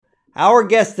Our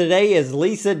guest today is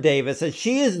Lisë Davis, and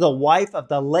she is the wife of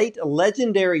the late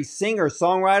legendary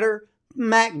singer-songwriter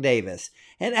Mac Davis.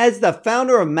 And as the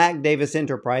founder of Mac Davis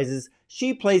Enterprises,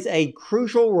 she plays a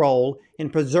crucial role in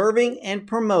preserving and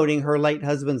promoting her late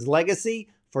husband's legacy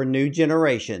for new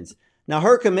generations. Now,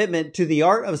 her commitment to the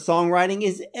art of songwriting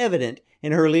is evident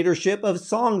in her leadership of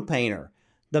Song Painter,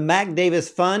 the Mac Davis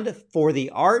Fund for the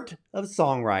Art of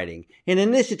Songwriting, an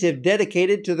initiative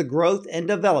dedicated to the growth and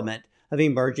development of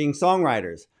emerging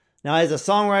songwriters. Now, as a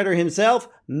songwriter himself,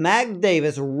 Mac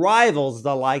Davis rivals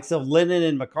the likes of Lennon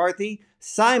and McCarthy,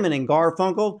 Simon and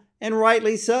Garfunkel, and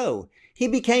rightly so. He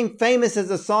became famous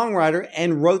as a songwriter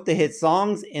and wrote the hit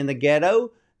songs In the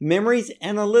Ghetto, Memories,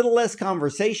 and A Little Less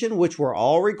Conversation, which were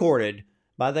all recorded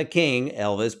by the King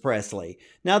Elvis Presley.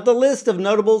 Now, the list of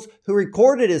notables who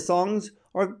recorded his songs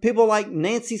are people like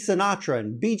Nancy Sinatra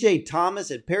and B.J. Thomas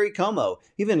and Perry Como,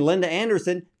 even Linda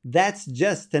Anderson. That's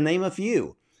just to name a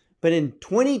few. But in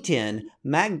 2010,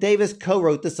 Mac Davis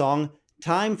co-wrote the song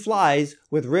Time Flies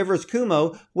with Rivers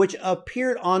Cuomo, which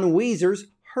appeared on Weezer's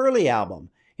Hurley album.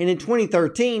 And in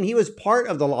 2013, he was part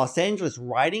of the Los Angeles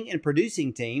writing and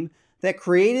producing team that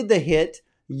created the hit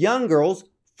Young Girls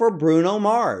for Bruno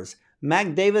Mars.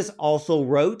 Mac Davis also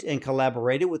wrote and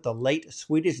collaborated with the late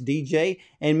Swedish D.J.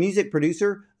 and music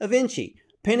producer Avicii,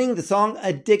 penning the song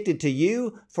Addicted to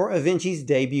You for Avicii's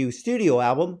debut studio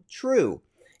album, True.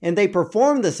 And they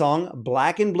performed the song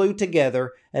Black and Blue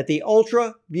together at the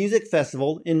Ultra Music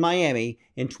Festival in Miami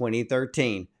in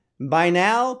 2013. By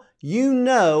now, you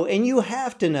know and you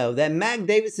have to know that Mac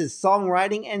Davis's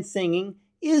songwriting and singing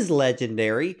is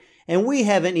legendary, and we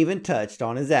haven't even touched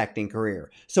on his acting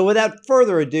career. So without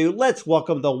further ado, let's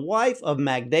welcome the wife of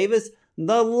Mac Davis,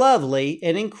 the lovely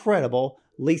and incredible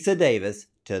Lisë Davis,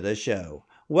 to the show.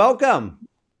 Welcome.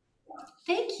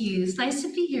 Thank you. It's nice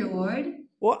to be here, Ward.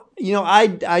 Well, you know,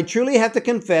 I truly have to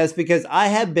confess, because I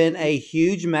have been a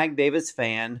huge Mac Davis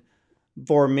fan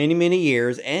for many, many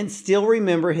years and still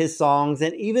remember his songs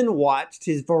and even watched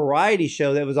his variety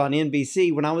show that was on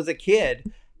NBC when I was a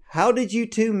kid. How did you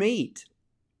two meet?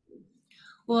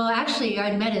 Well, actually,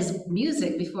 I met his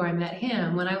music before I met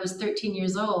him. When I was 13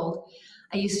 years old,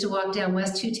 I used to walk down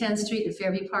West 210th Street in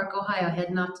Fairview Park, Ohio,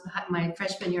 heading off to my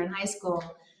freshman year in high school,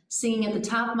 singing at the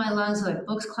top of my lungs with a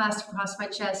books clasped across my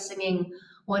chest, singing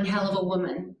One Hell of a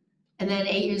Woman. And then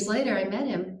 8 years later, I met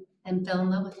him and fell in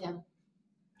love with him.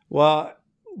 Well,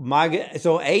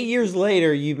 so 8 years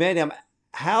later, you met him.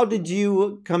 How did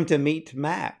you come to meet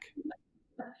Mac?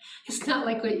 It's not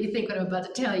like what you think what I'm about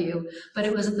to tell you, but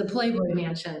it was at the Playboy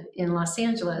Mansion in Los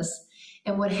Angeles.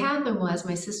 And what happened was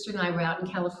my sister and I were out in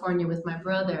California with my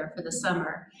brother for the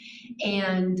summer.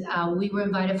 And we were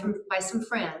invited by some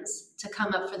friends to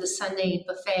come up for the Sunday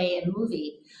buffet and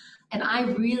movie. And I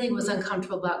really was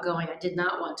uncomfortable about going. I did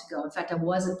not want to go. In fact, I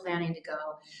wasn't planning to go.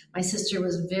 My sister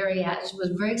was very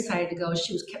excited to go.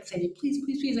 She kept saying, please,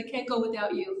 please, please, I can't go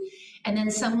without you. And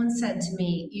then someone said to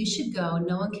me, you should go.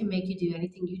 No one can make you do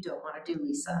anything you don't want to do,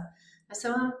 Lisa. I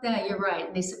said, oh, yeah, you're right.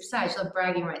 And they said, besides, you'll have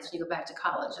bragging rights when you go back to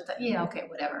college. I thought, yeah, okay,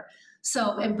 whatever.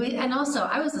 So, and also,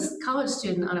 I was a college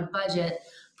student on a budget,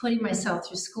 putting myself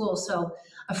through school. So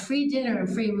a free dinner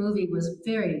and free movie was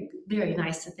very, very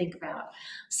nice to think about.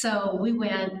 So we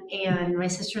went, and my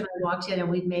sister and I walked in, and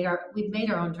we'd made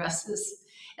our own dresses,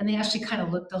 and they actually kind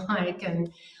of looked alike.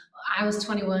 And I was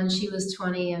 21, she was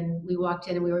 20, and we walked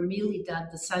in, and we were immediately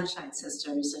dubbed the Sunshine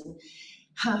Sisters. And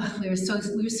we were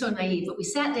so naive. But we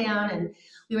sat down, and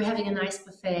we were having a nice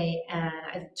buffet, and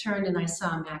I turned and I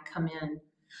saw Mac come in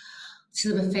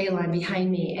to the buffet line behind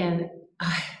me, and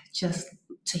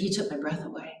he took my breath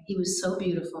away. He was so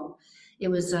beautiful. It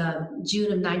was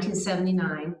June of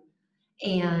 1979,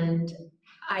 and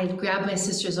I grabbed my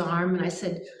sister's arm and I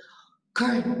said,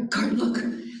 Karen, look,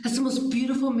 that's the most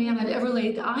beautiful man I've ever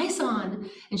laid eyes on.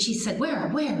 And she said,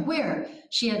 where?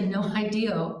 She had no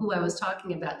idea who I was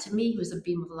talking about. To me, he was a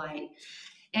beam of light.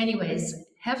 Anyways,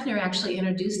 Hefner actually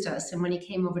introduced us, and when he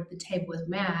came over to the table with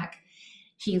Mac,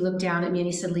 he looked down at me and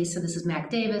he said, Lisa, this is Mac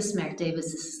Davis. Mac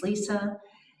Davis, this is Lisa.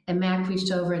 And Mac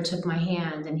reached over and took my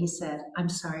hand, and he said, I'm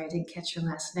sorry, I didn't catch your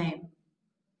last name.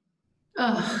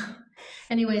 Oh,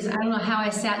 anyways, I don't know how I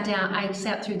sat down. I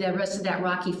sat through the rest of that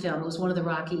Rocky film. It was one of the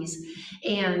Rockies.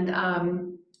 And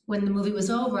when the movie was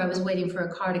over, I was waiting for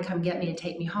a car to come get me and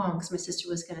take me home because my sister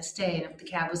was going to stay, and the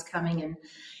cab was coming,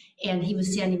 and he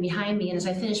was standing behind me. And as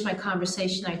I finished my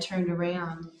conversation, I turned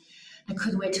around. I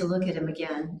couldn't wait to look at him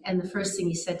again. And the first thing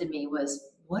he said to me was,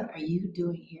 what are you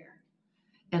doing here?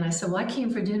 And I said, well, I came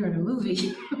for dinner and a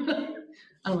movie. I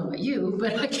don't know about you,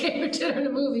 but I came for dinner and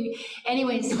a movie.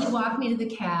 Anyways, he walked me to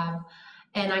the cab,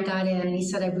 And I got in and he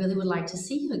said, I really would like to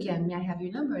see you again. May I have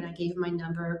your number? And I gave him my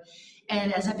number.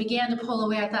 And as I began to pull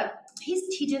away, I thought,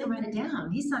 he didn't write it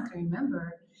down. He's not going to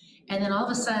remember. And then all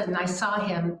of a sudden I saw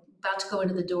him about to go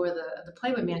into the door of the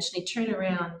Playboy Mansion. He turned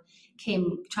around,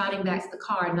 came trotting back to the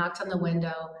car, knocked on the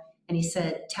window, and he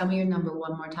said, tell me your number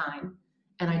one more time.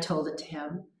 And I told it to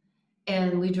him.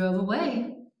 And we drove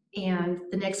away. And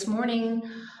the next morning,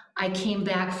 I came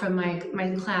back from my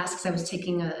class because I was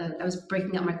I was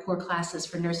breaking up my core classes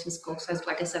for nursing school. So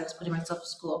like I said, I was putting myself to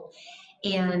school.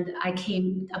 And I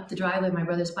came up the driveway on my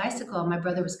brother's bicycle, and my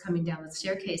brother was coming down the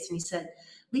staircase, and he said,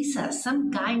 Lisa, some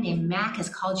guy named Mac has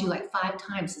called you like 5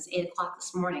 times since 8 o'clock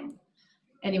this morning.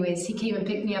 Anyways, he came and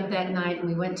picked me up that night, and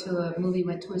we went to a movie,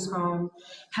 went to his home,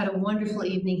 had a wonderful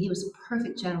evening. He was a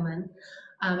perfect gentleman.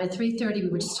 At 3:30, we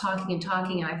were just talking and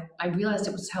talking, and I realized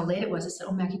it was how late it was. I said,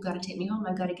 oh, Mac, you've got to take me home.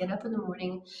 I've got to get up in the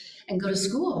morning and go to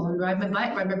school and ride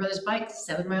my brother's bike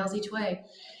 7 miles each way.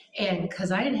 And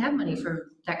because I didn't have money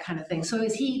for that kind of thing. So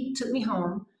as he took me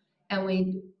home, and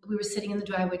we were sitting in the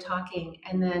driveway talking,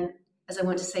 and then as I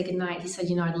went to say goodnight, he said,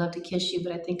 I'd love to kiss you,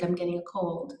 but I think I'm getting a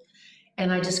cold.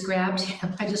 And I just grabbed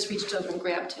him. I just reached over and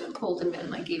grabbed him and pulled him in,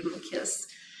 and I gave him a kiss.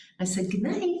 I said, good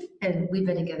night. And we've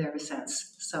been together ever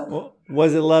since. So, Well,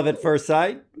 was it love at first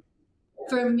sight?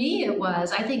 For me, it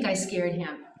was. I think I scared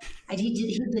him. I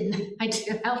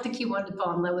don't think he wanted to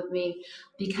fall in love with me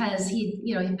because he'd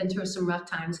been through some rough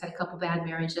times, had a couple bad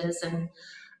marriages, and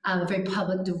a very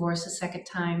public divorce a second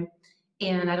time.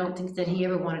 And I don't think that he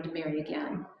ever wanted to marry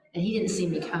again. And he didn't see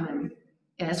me coming.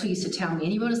 And that's what he used to tell me.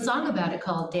 And he wrote a song about it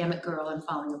called Damn It Girl, I'm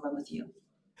Falling in Love with You.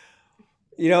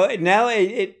 Now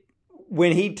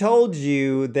when he told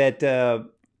you that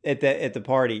at the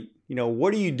party,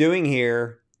 what are you doing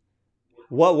here?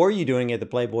 What were you doing at the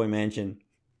Playboy Mansion?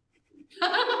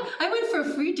 I went for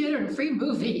a free dinner and free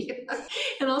movie.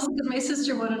 And also because my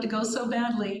sister wanted to go so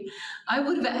badly. I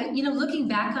would have, looking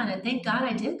back on it, thank God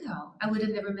I did go. I would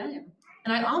have never met him.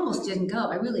 And I almost didn't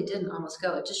go. I really didn't almost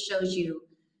go. It just shows you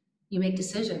make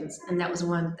decisions. And that was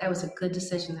a good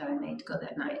decision that I made to go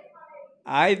that night.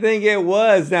 I think it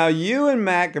was. Now, you and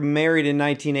Mac married in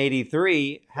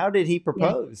 1983. How did he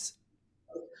propose?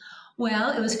 Yeah.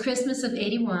 Well, it was Christmas of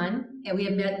 81, and we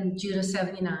had met in June of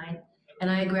 79,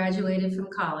 and I graduated from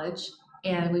college,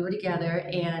 and we were together,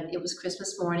 and it was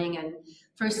Christmas morning, and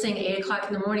first thing, 8 o'clock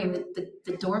in the morning,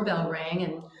 the doorbell rang,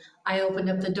 and I opened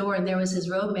up the door, and there was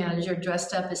his road manager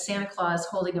dressed up as Santa Claus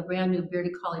holding a brand new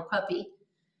bearded collie puppy,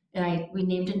 and we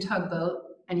named him Tugboat,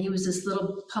 and he was this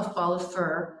little puffball of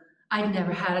fur. I'd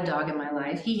never had a dog in my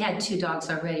life. He had 2 dogs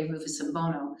already, Rufus and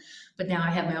Bono, but now I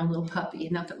have my own little puppy,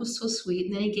 and I thought it was so sweet.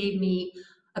 And then he gave me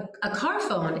a car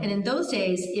phone, and in those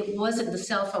days, it wasn't the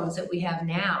cell phones that we have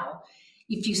now.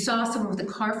 If you saw someone with a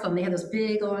car phone, they had those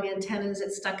big long antennas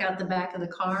that stuck out the back of the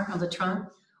car, on the trunk,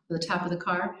 or the top of the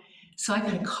car. So I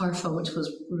got a car phone, which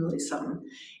was really something.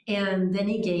 And then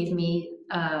he gave me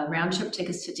round trip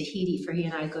tickets to Tahiti for he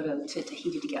and I to go to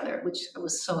Tahiti together, which I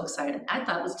was so excited. I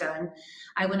thought was done.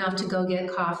 I went off to go get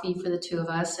coffee for the 2 of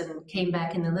us and came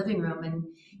back in the living room, and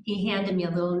he handed me a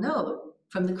little note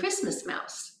from the Christmas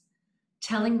mouse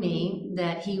telling me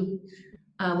that he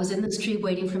was in the street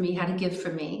waiting for me, had a gift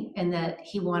for me, and that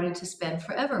he wanted to spend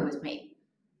forever with me.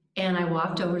 And I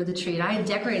walked over to the tree, and I had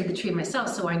decorated the tree myself,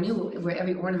 so I knew where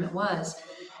every ornament was.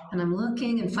 And I'm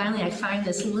looking, and finally I find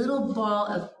this little ball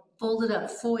of folded up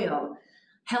foil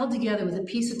held together with a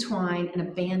piece of twine and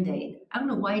a Band-Aid. I don't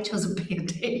know why I chose a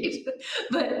Band-Aid,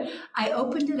 but I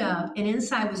opened it up, and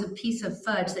inside was a piece of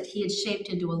fudge that he had shaped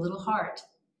into a little heart.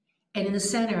 And in the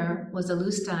center was a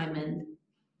loose diamond,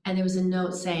 and there was a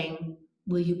note saying,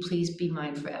 will you please be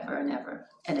mine forever and ever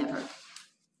and ever.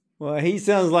 Well, he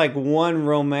sounds like one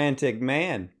romantic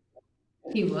man.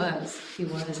 He was.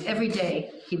 Every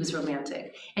day he was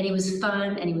romantic. And he was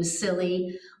fun and he was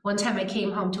silly. One time I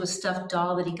came home to a stuffed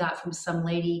doll that he got from some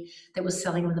lady that was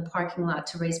selling them in the parking lot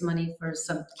to raise money for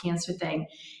some cancer thing.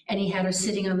 And he had her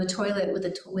sitting on the toilet with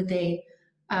a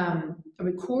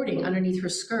recording underneath her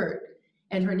skirt.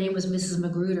 And her name was Mrs.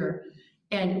 Magruder.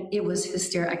 And it was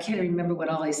hysterical. I can't remember what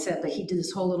all I said, but he did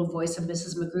this whole little voice of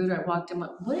Mrs. Magruder. I walked in and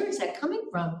went, where is that coming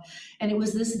from? And it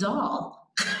was this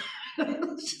doll.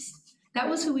 That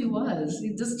was who he was.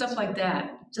 Just stuff like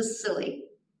that. Just silly.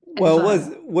 Well,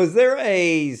 was there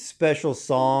a special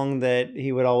song that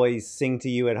he would always sing to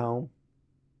you at home?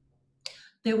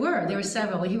 There were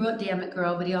several. He wrote Damn It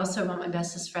Girl, but he also wrote My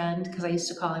Bestest Friend, because I used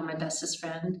to call him my bestest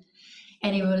friend.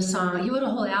 And he wrote a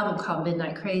whole album called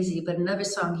Midnight Crazy, but another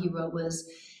song he wrote was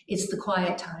It's the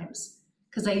Quiet Times.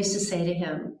 Because I used to say to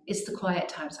him, it's the quiet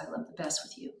times I love the best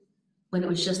with you. When it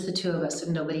was just the 2 of us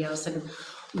and nobody else, and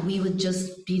we would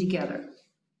just be together.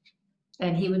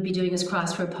 And he would be doing his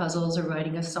crossword puzzles or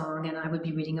writing a song, and I would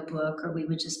be reading a book, or we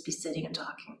would just be sitting and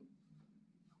talking.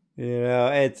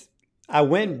 I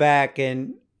went back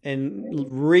and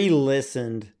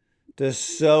re-listened to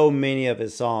so many of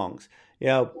his songs.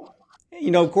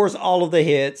 Of course, all of the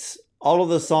hits, all of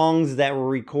the songs that were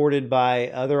recorded by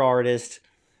other artists.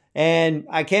 And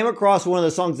I came across one of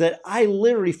the songs that I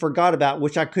literally forgot about,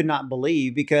 which I could not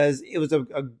believe because it was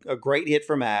a great hit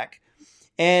for Mac.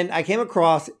 And I came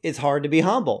across It's Hard to Be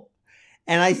Humble.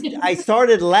 And I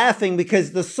started laughing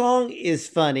because the song is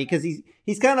funny because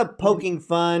he's kind of poking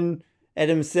fun at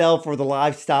himself or the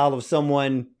lifestyle of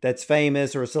someone that's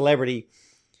famous or a celebrity.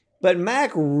 But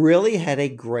Mac really had a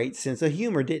great sense of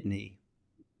humor, didn't he?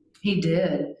 He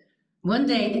did. One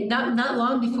day, not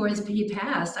long before he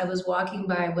passed, I was walking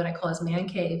by what I call his man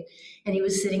cave, and he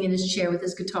was sitting in his chair with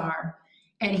his guitar.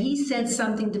 And he said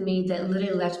something to me that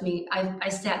literally left me, I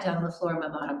sat down on the floor on my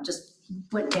bottom, just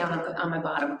went down on my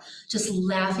bottom, just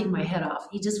laughing my head off.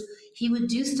 He would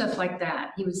do stuff like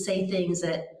that. He would say things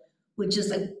that would just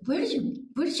like, where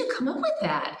did you come up with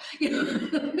that?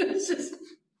 It's just,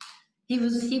 he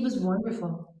was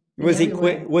wonderful. Was he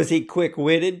quick? Was he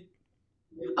quick-witted?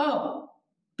 Oh,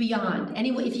 beyond.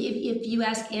 Anyway, if you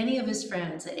ask any of his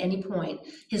friends at any point,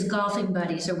 his golfing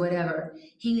buddies or whatever,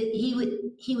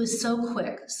 he was so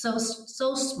quick, so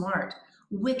smart,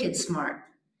 wicked smart.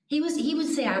 He would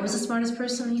say I was the smartest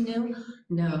person he knew.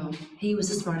 No, he was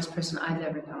the smartest person I've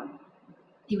ever known.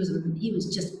 He was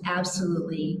just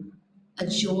absolutely a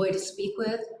joy to speak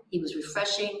with. He was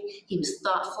refreshing. He was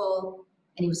thoughtful,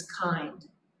 and he was kind.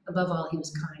 Above all, he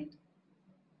was kind.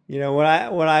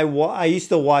 I used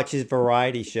to watch his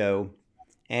variety show,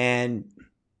 and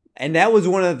that was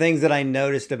one of the things that I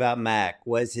noticed about Mac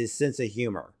was his sense of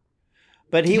humor.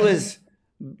 But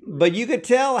but you could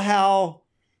tell how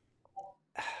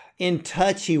in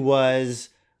touch he was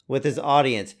with his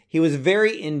audience. He was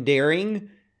very endearing,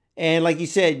 and like you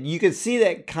said, you could see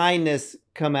that kindness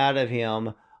come out of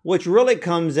him, which really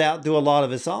comes out through a lot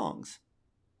of his songs.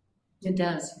 It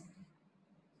does.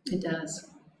 It does.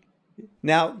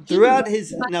 Now, throughout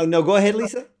no, go ahead,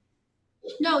 Lisa.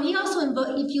 No, he also,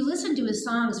 if you listen to his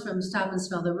songs from Stop and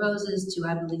Smell the Roses to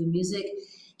I Believe in Music,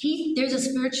 there's a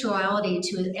spirituality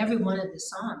to every one of his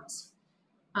songs.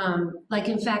 Like,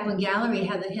 in fact, when Gallery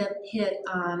had the hit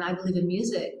on I Believe in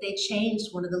Music, they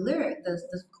changed one of the lyrics,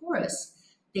 the chorus.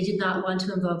 They did not want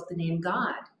to invoke the name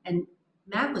God. And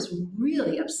Mac was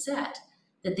really upset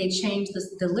that they changed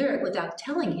the lyric without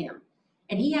telling him.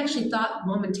 And he actually thought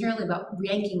momentarily about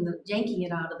yanking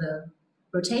it out of the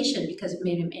rotation because it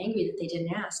made him angry that they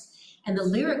didn't ask. And the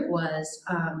lyric was,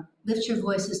 lift your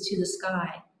voices to the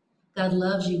sky. God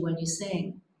loves you when you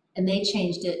sing. And they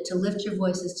changed it to lift your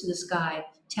voices to the sky.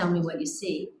 Tell me what you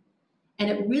see. And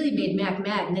it really made Mac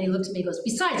mad. And then he looked at me and goes,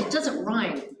 besides, it doesn't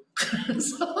rhyme.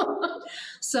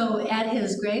 So at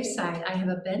his graveside, I have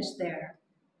a bench there.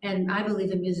 And I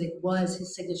Believe in Music was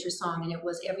his signature song, and it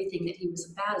was everything that he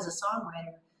was about as a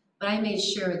songwriter. But I made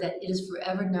sure that it is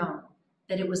forever known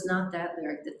that it was not that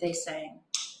lyric that they sang.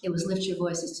 It was lift your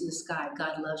voices to the sky.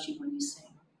 God loves you when you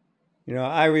sing.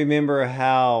 I remember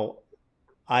how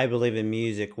I Believe in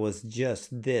Music was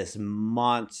just this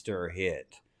monster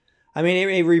hit. I mean,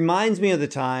 it reminds me of the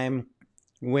time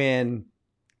when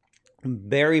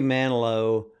Barry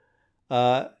Manilow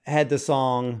had the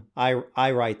song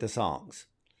I Write the Songs.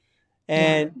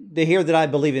 And to hear that I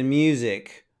Believe in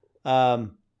Music, they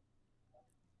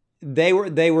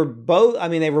were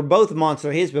both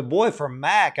monster hits, but boy, for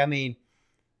Mac, I mean,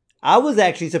 I was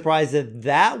actually surprised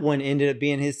that one ended up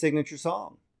being his signature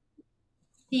song.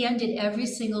 He ended every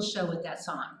single show with that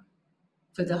song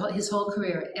for his whole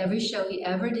career. Every show he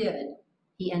ever did,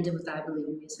 he ended with I Believe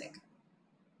in Music,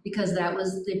 because that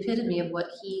was the epitome of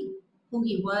who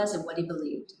he was and what he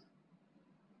believed.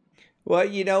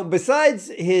 Well, besides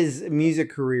his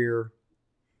music career,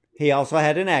 he also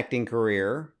had an acting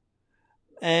career.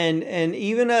 And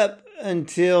even up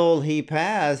until he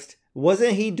passed,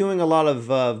 wasn't he doing a lot of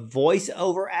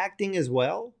voiceover acting as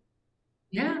well?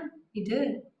 Yeah, he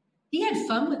did. He had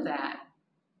fun with that.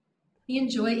 He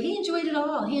enjoyed it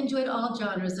all. He enjoyed all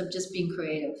genres of just being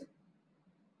creative.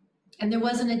 And there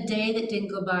wasn't a day that didn't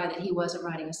go by that he wasn't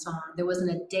writing a song. There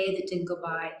wasn't a day that didn't go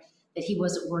by that he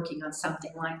wasn't working on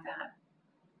something like that.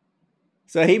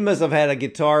 So he must have had a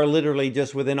guitar literally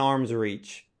just within arm's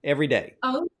reach every day.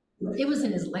 Oh, it was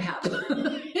in his lap.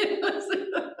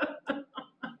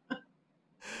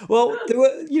 Well,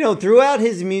 throughout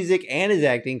his music and his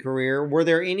acting career, were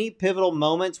there any pivotal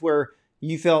moments where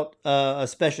you felt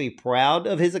especially proud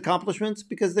of his accomplishments?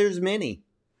 Because there's many.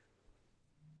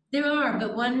 There are,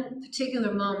 but one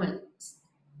particular moment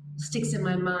sticks in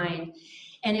my mind.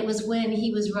 And it was when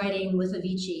he was writing with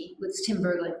Avicii, with Tim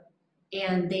Berglund,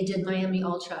 and they did Miami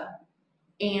Ultra.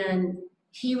 And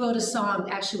he wrote a song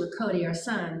actually with Cody, our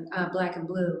son, Black and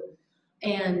Blue.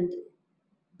 And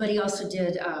but he also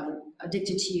did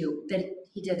Addicted to You. That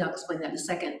he did, I'll explain that in a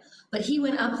second. But he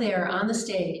went up there on the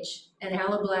stage, and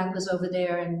Alan Black was over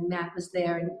there, and Mac was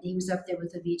there, and he was up there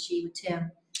with Avicii, with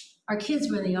Tim. Our kids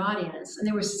were in the audience, and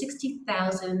there were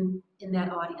 60,000 in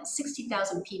that audience,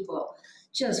 60,000 people,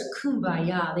 just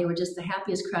kumbaya. They were just the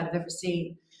happiest crowd I've ever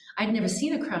seen. I'd never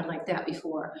seen a crowd like that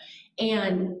before.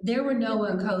 And there were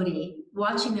Noah and Cody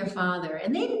watching their father.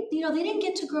 And they didn't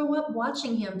get to grow up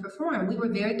watching him perform. We were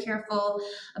very careful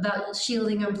about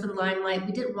shielding them from the limelight.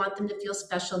 We didn't want them to feel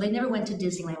special. They never went to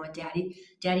Disneyland with Daddy.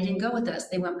 Daddy didn't go with us.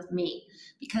 They went with me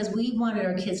because we wanted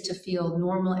our kids to feel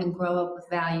normal and grow up with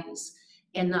values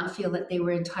and not feel that they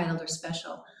were entitled or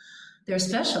special. They're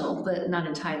special, but not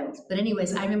entitled. But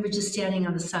anyways, I remember just standing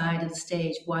on the side of the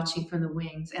stage watching from the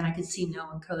wings, and I could see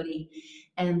Noah and Cody,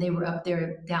 and they were out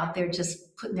there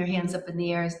just putting their hands up in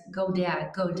the air, go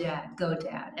dad, go dad, go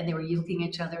dad. And they were looking at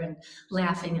each other and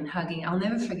laughing and hugging. I'll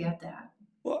never forget that.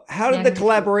 Well, how did the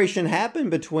collaboration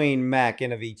happen between Mac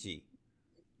and Avicii?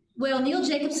 Well, Neil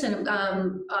Jacobson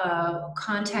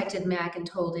contacted Mac and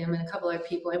told him, and a couple other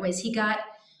people. Anyways,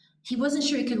 he wasn't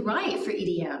sure he could write for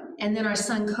EDM. And then our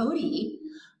son, Cody,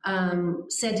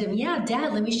 said to him, yeah,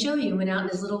 Dad, let me show you. He went out in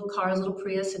his little car, his little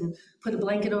Prius, and put a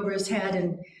blanket over his head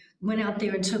and went out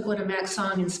there and took one of Mac's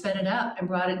songs and sped it up and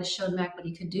brought it and showed Mac what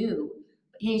he could do.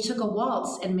 He took a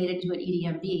waltz and made it into an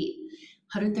EDM beat.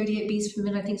 138 beats per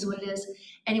minute, I think is what it is.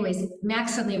 Anyways, Mac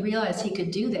suddenly realized he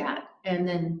could do that. And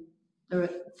then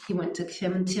he went to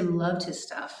Tim, and Tim loved his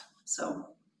stuff. So...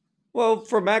 Well,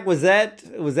 for Mac, was that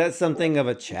something of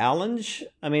a challenge?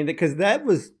 I mean, because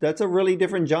that's a really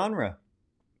different genre.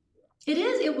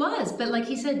 It was, but like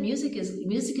he said, music is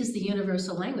the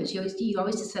universal language. He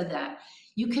always just said that.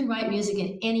 You can write music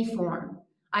in any form.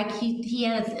 He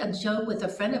had a joke with a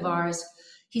friend of ours.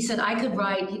 He said, I could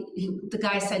write, the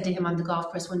guy said to him on the golf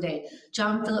course one day,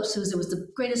 John Philip Sousa was the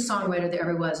greatest songwriter there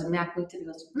ever was. And Mac looked at him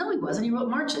and goes, no, he wasn't. He wrote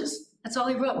marches. That's all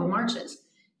he wrote were marches.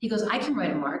 He goes, I can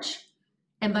write a march.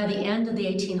 And by the end of the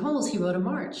 18 holes, he wrote a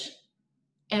march.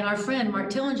 And our friend,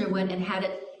 Mark Tillinger, went and had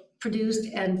it produced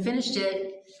and finished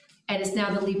it. And it's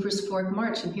now the Leapers Fork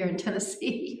March here in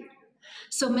Tennessee.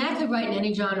 So Mac could write in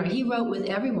any genre. He wrote with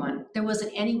everyone. There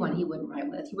wasn't anyone he wouldn't write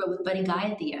with. He wrote with Buddy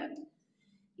Guy at the end.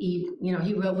 He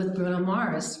wrote with Bruno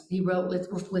Mars. He wrote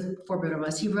for Bruno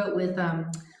Mars. He wrote with, oh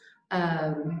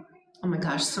my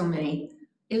gosh, so many.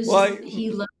 It was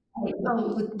he loved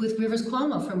with Rivers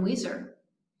Cuomo from Weezer.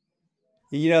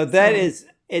 This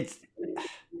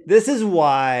is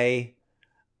why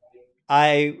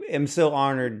I am so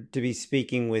honored to be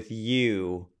speaking with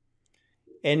you,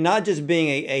 and not just being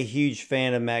a huge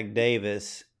fan of Mac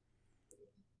Davis.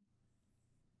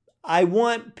 I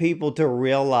want people to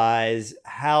realize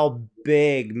how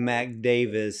big Mac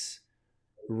Davis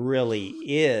really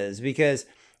is, because,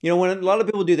 when a lot of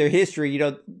people do their history,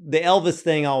 the Elvis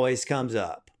thing always comes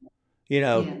up.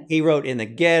 He wrote In the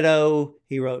Ghetto,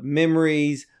 he wrote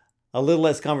Memories, A Little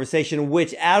Less Conversation,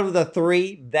 which out of the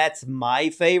three, that's my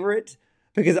favorite,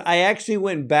 because I actually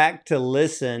went back to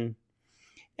listen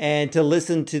to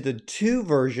the two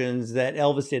versions that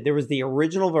Elvis did. There was the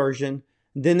original version,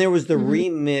 then there was the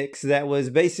remix that was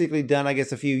basically done, I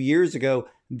guess, a few years ago.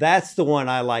 That's the one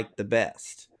I like the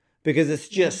best, because it's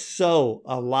just so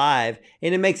alive,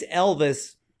 and it makes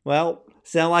Elvis,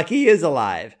 sound like he is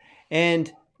alive.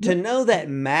 And to know that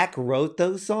Mac wrote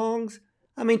those songs,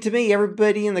 I mean, to me,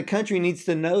 everybody in the country needs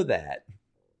to know that.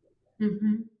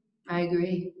 Mm-hmm. I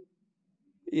agree.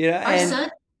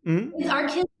 Our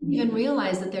kids didn't even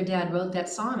realize that their dad wrote that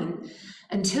song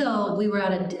until we were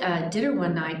at a dinner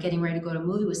one night getting ready to go to a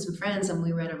movie with some friends, and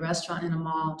we were at a restaurant in a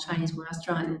mall, Chinese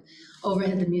restaurant, and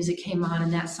overhead the music came on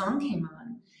and that song came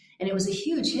on. And it was a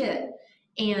huge hit.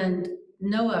 And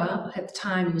Noah, at the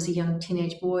time, he was a young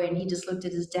teenage boy, and he just looked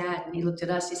at his dad and he looked at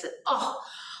us. He said, oh,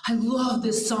 I love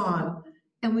this song.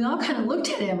 And we all kind of looked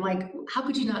at him like, how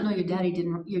could you not know your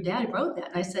dad wrote that?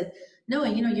 And I said, Noah,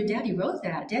 your daddy wrote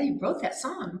that. Daddy wrote that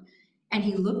song. And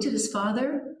he looked at his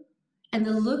father, and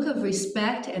the look of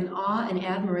respect and awe and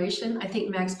admiration, I think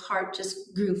Mac's heart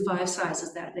just grew 5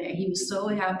 sizes that day. He was so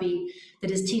happy that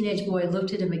his teenage boy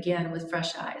looked at him again with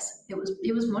fresh eyes.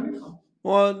 It was wonderful.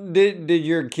 Well, did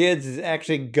your kids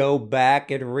actually go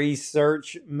back and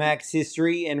research Mac's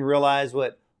history and realize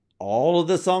what all of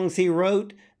the songs he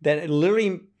wrote that it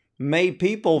literally made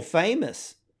people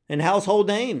famous and household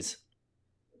names?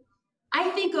 I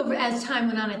think over as time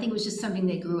went on, I think it was just something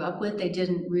they grew up with. They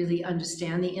didn't really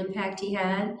understand the impact he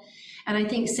had. And I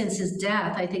think since his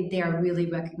death, I think they are really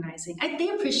recognizing. They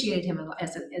appreciated him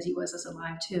as he was as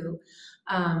alive too.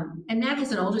 And Matt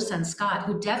has an older son, Scott,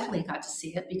 who definitely got to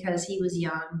see it because he was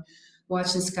young,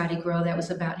 watching Scotty grow. That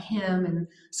was about him. And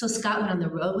so Scott went on the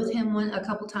road with him a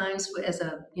couple times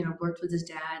worked with his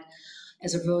dad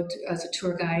as a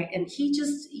tour guide, and he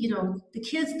just, the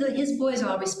kids, his boys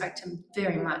all respect him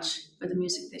very much for the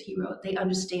music that he wrote. They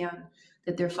understand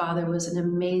that their father was an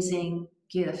amazing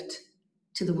gift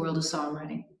to the world of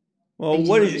songwriting. Well,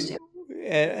 what is,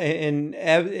 and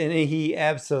he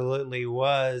absolutely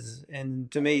was, and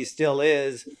to me still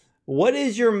is. What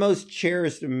is your most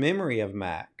cherished memory of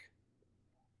Mac?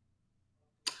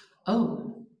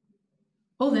 Oh,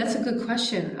 that's a good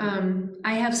question.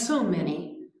 I have so many.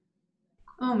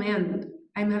 Oh man,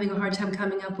 I'm having a hard time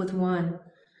coming up with one.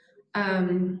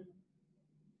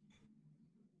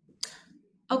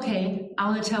 Okay, I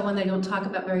want to tell one that I don't talk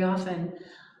about very often.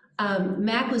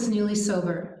 Mac was newly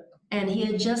sober, and he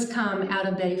had just come out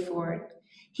of Betty Ford.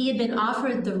 He had been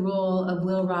offered the role of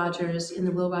Will Rogers in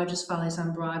the Will Rogers Follies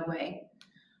on Broadway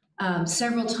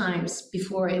several times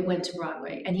before it went to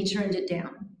Broadway, and he turned it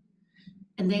down.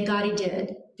 And thank God he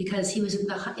did, because he was in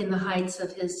the heights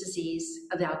of his disease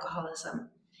of alcoholism.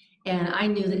 And I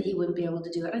knew that he wouldn't be able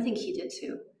to do it. I think he did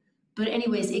too. But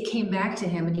anyways, it came back to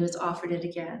him and he was offered it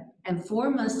again. And 4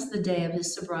 months to the day of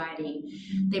his sobriety,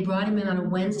 they brought him in on a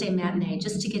Wednesday matinee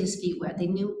just to get his feet wet.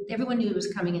 Everyone knew he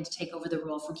was coming in to take over the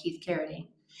role from Keith Carradine.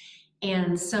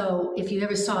 And so if you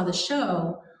ever saw the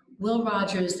show, Will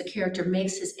Rogers, the character,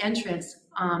 makes his entrance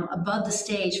above the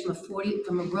stage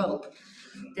from a rope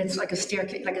that's like a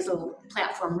staircase, like a little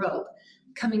platform rope,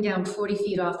 coming down 40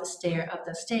 feet off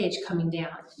the stage, coming down.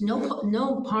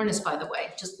 No harness, by the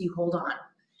way, just you hold on.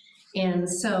 And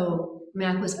so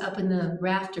Mac was up in the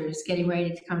rafters getting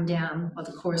ready to come down while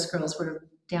the chorus girls were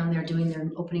down there doing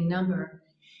their opening number.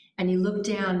 And he looked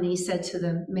down and he said to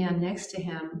the man next to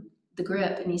him, the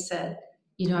grip, and he said,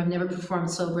 I've never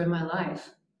performed sober in my life.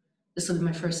 This will be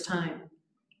my first time.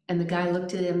 And the guy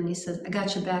looked at him and he said, I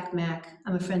got your back, Mac.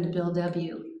 I'm a friend of Bill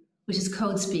W., which is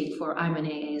code speak for I'm an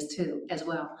AA too, as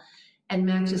well. And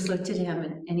Mac just looked at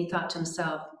him and he thought to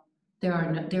himself, there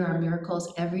are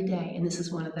miracles every day, and this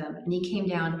is one of them. And he came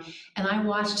down, and I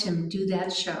watched him do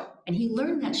that show. And he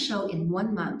learned that show in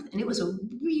 1 month, and it was a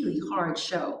really hard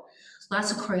show.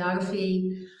 Lots of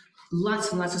choreography,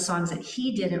 lots and lots of songs that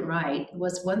he didn't write. It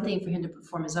was one thing for him to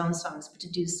perform his own songs, but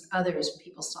to do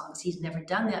people's songs. He's never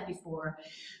done that before.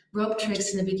 Rope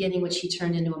tricks in the beginning, which he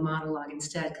turned into a monologue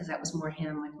instead, because that was more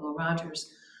him, like Will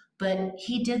Rogers. But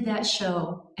he did that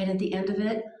show, and at the end of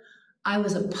it, I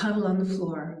was a puddle on the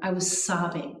floor. I was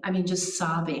sobbing. I mean, just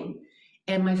sobbing.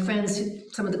 And my friends,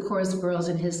 some of the chorus girls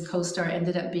and his co-star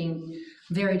ended up being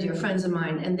very dear friends of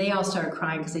mine, and they all started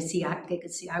crying because they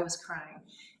could see I was crying.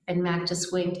 And Mac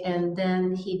just winked, and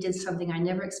then he did something I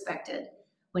never expected.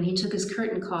 When he took his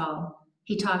curtain call,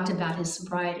 he talked about his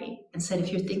sobriety and said,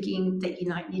 if you're thinking that you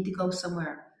might need to go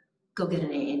somewhere, go get an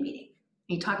AA meeting.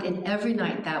 He talked, and every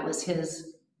night that was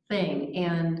his thing.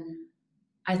 And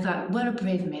I thought, what a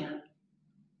brave man.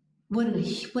 What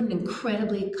an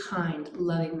incredibly kind,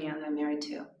 loving man I'm married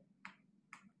to.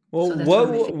 Well,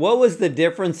 So what was the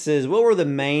differences? What were the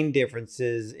main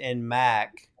differences in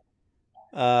Mac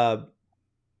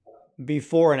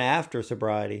before and after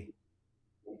sobriety?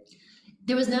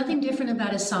 There was nothing different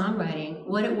about his songwriting.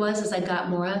 What it was is I got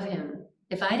more of him.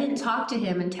 If I didn't talk to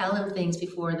him and tell him things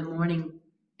before the morning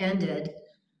ended,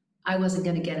 I wasn't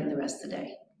going to get him the rest of the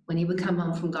day. When he would come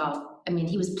home from golf, I mean,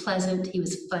 he was pleasant, he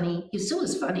was funny, he still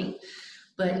was funny,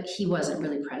 but he wasn't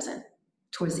really present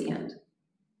towards the end.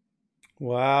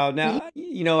 Wow. Now,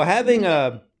 having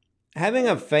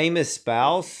a famous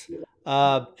spouse,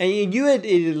 and you had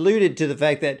alluded to the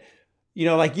fact that,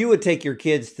 like you would take your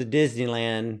kids to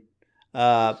Disneyland,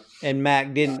 and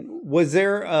Mac didn't. Was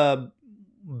there,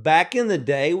 back in the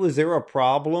day, was there a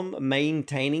problem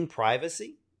maintaining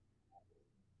privacy?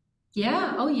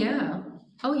 Yeah. Oh, yeah.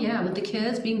 Oh, yeah. With the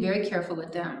kids, being very careful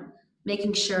with them,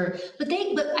 making sure. But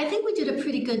I think we did a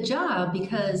pretty good job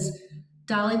because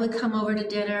Dolly would come over to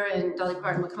dinner and Dolly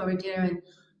Parton would come over to dinner and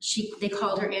they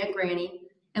called her Aunt Granny.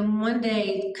 And one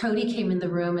day Cody came in the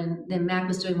room and then Mac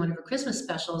was doing one of her Christmas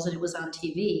specials and it was on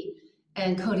TV.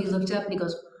 And Cody looked up and he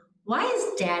goes, why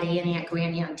is Daddy and Aunt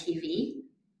Granny on TV?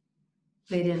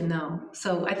 They didn't know.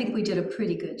 So I think we did a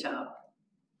pretty good job.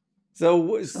 So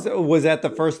was that the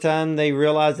first time they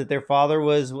realized that their father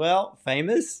was,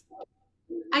 famous?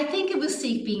 I think it was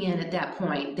seeping in at that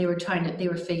point. They were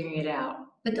figuring it out.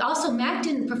 But also Mac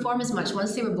didn't perform as much.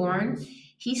 Once they were born,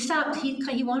 he stopped.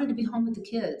 He wanted to be home with the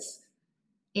kids,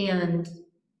 and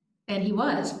he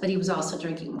was, but he was also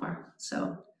drinking more.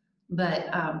 So,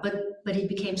 but he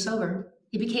became sober.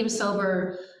 He became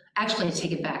sober. Actually, I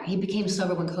take it back. He became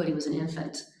sober when Cody was an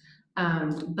infant.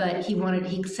 But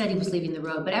he said he was leaving the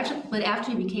road. But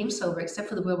after he became sober, except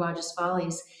for the Will Rogers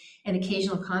Follies and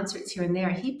occasional concerts here and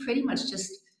there, he pretty much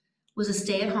just was a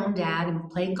stay-at-home dad and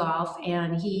played golf.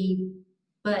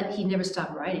 But he never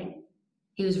stopped writing.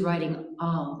 He was writing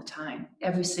all the time,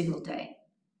 every single day.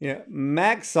 Yeah,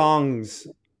 Mac's songs,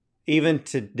 even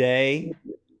today,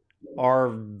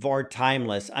 are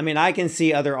timeless. I mean, I can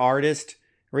see other artists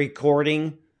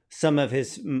recording some of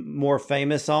his more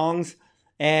famous songs,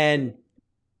 and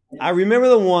I remember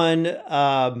the one.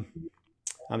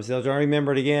 I'm still trying to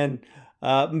remember it again.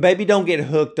 "Baby, Don't Get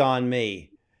Hooked on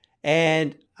Me,"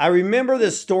 and I remember the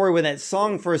story when that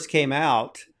song first came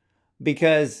out,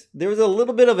 because there was a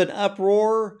little bit of an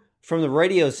uproar from the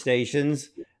radio stations.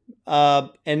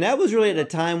 And that was really at a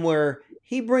time where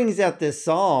he brings out this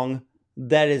song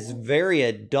that is very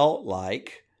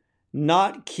adult-like,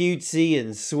 not cutesy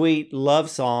and sweet love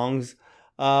songs.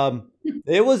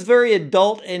 It was very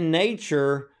adult in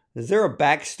nature. Is there a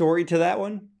backstory to that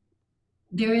one?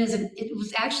 There is. It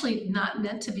was actually not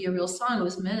meant to be a real song. It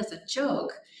was meant as a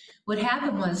joke. What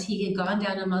happened was he had gone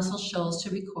down to Muscle Shoals to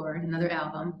record another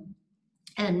album,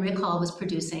 and Rick Hall was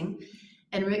producing.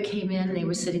 And Rick came in, and they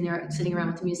were sitting around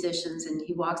with the musicians, and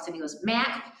he walks in, he goes,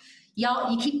 "Mac, y'all,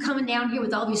 you keep coming down here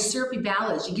with all these syrupy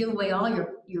ballads. You give away all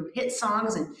your hit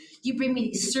songs, and you bring me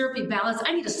these syrupy ballads.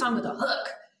 I need a song with a hook.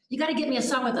 You got to get me a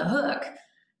song with a hook."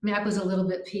 Mac was a little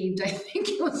bit peeved. I think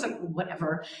he was like,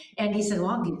 whatever. And he said, "Well,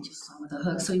 I'll give you a song with a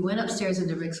hook." So he went upstairs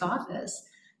into Rick's office,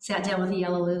 sat down with a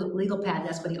yellow legal pad.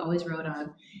 That's what he always wrote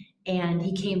on. And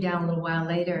he came down a little while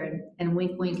later and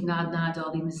wink, wink, nod, nod to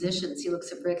all the musicians. He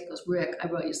looks at Rick and goes, "Rick, I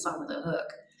wrote you a song with a hook."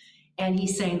 And he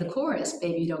sang the chorus,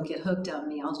 "Baby, don't get hooked on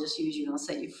me. I'll just use you and I'll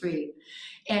set you free."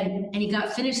 And he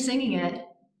got finished singing it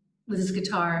with his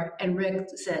guitar, and Rick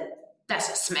said, "That's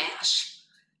a smash."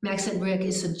 Max said, "Rick,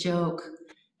 it's a joke."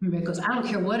 And Rick goes, "I don't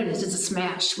care what it is. It's a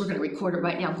smash. We're going to record it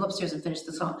right now. Go upstairs and finish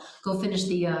the song. Go finish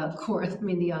the chorus. I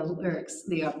mean, the lyrics,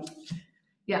 the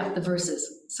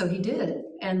verses." So he did,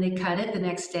 and they cut it the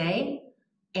next day,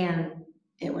 and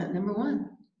it went number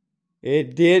one.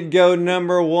 It did go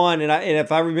number one, and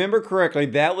if I remember correctly,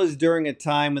 that was during a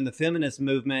time when the feminist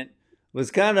movement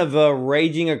was kind of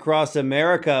raging across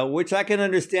America, which I can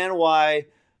understand why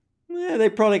they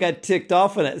probably got ticked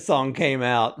off when that song came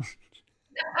out.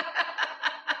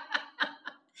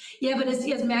 Yeah, but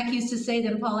as Mac used to say,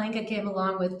 then Paul Anka came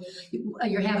along with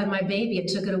 "You're Having My Baby." It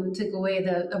took away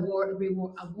the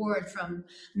award from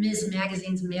Ms.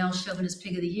 Magazine's Male Chauvinist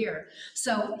Pig of the Year.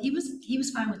 So he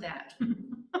was fine with that.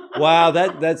 Wow,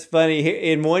 that's funny.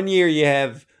 In one year, you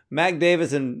have Mac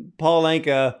Davis and Paul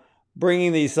Anka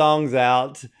bringing these songs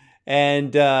out,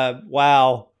 and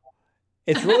wow,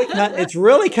 it's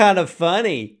really kind of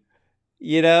funny,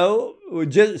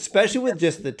 especially with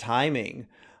just the timing.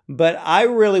 But I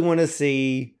really want to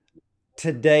see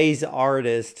today's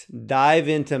artist dive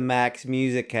into Mac's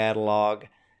music catalog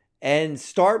and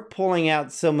start pulling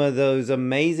out some of those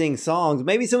amazing songs.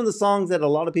 Maybe some of the songs that a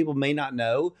lot of people may not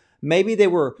know. Maybe they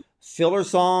were filler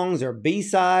songs or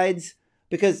B-sides,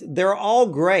 because they're all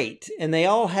great and they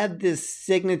all had this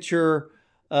signature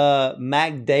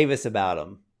Mac Davis about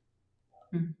them.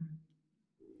 Mm-hmm.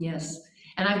 Yes.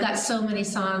 And I've got so many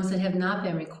songs that have not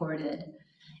been recorded.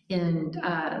 And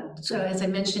so, as I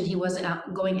mentioned, he wasn't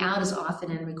going out as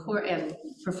often and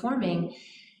performing.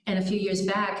 And a few years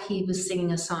back, he was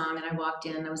singing a song, and I walked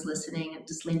in, and I was listening, and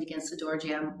just leaned against the door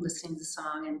jamb, listening to the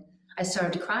song, and I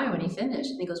started to cry when he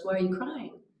finished. And he goes, "Why are you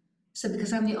crying?" I said,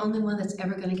 "Because I'm the only one that's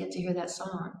ever going to get to hear that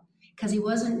song." Because he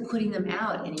wasn't putting them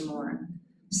out anymore.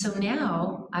 So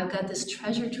now I've got this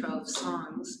treasure trove of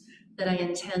songs that I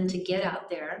intend to get out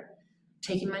there,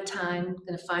 taking my time,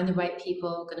 going to find the right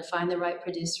people, going to find the right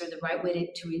producer, the right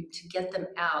way to get them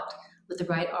out with the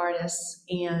right artists,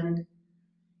 and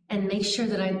make sure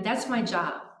that that's my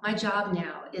job. My job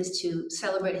now is to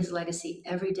celebrate his legacy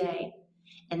every day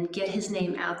and get his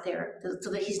name out there so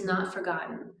that he's not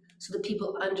forgotten, so that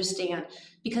people understand.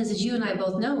 Because as you and I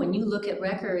both know, when you look at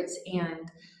records and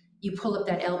you pull up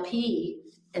that LP,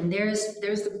 and there's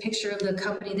the picture of the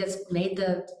company that's made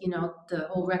the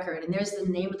whole record, and there's the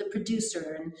name of the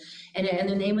producer and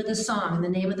the name of the song and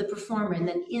the name of the performer, and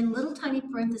then in little tiny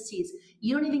parentheses,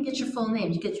 you don't even get your full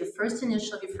name. You get your first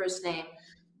initial of your first name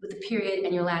with a period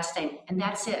and your last name, and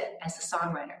that's it as the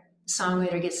songwriter. The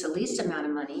songwriter gets the least amount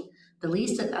of money, the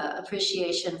least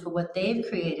appreciation for what they've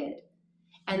created,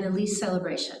 and the least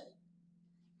celebration.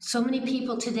 So many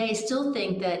people today still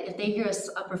think that if they hear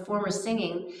a performer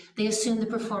singing, they assume the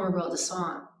performer wrote the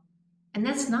song. And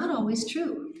that's not always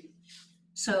true.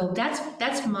 So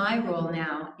that's my role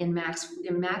now in Mac's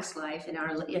life,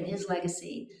 in his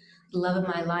legacy. The love of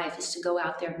my life is to go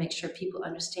out there and make sure people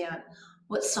understand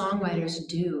what songwriters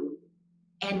do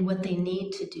and what they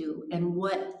need to do and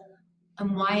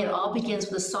why it all begins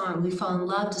with a song. We fall in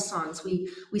love to songs. We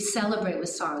celebrate with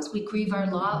songs. We grieve our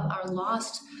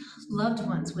lost loved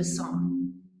ones with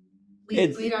song. We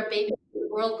greet our baby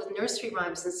world with nursery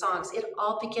rhymes and songs. It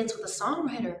all begins with a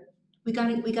songwriter. We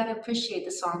gotta appreciate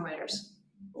the songwriters.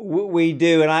 We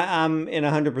do, and I'm in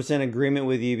 100% agreement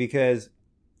with you because,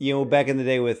 back in the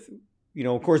day with,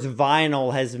 of course,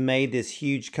 vinyl has made this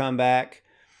huge comeback.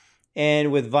 And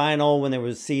with vinyl, when there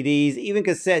was CDs, even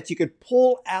cassettes, you could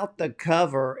pull out the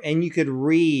cover and you could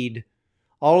read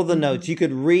all of the notes. You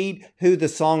could read who the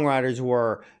songwriters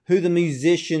were, who the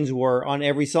musicians were on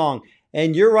every song.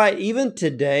 And you're right, even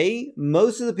today,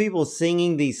 most of the people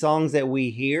singing these songs that we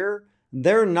hear,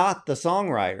 they're not the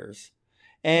songwriters.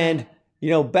 And,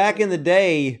 back in the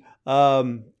day,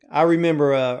 I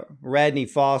remember Radney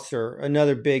Foster,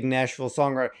 another big Nashville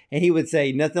songwriter, and he would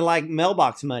say, nothing like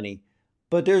mailbox money.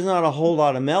 But there's not a whole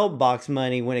lot of mailbox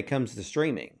money when it comes to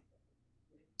streaming.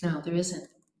 No, there isn't.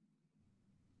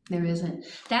 There isn't.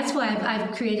 That's why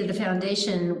I've created a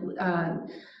foundation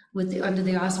under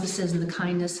the auspices and the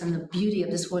kindness and the beauty of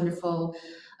this wonderful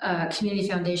community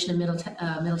foundation in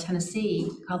Middle Tennessee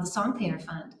called the Song Painter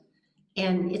Fund.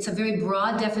 And it's a very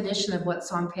broad definition of what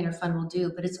Song Painter Fund will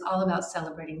do, but it's all about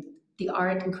celebrating the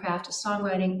art and craft of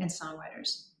songwriting and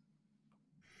songwriters.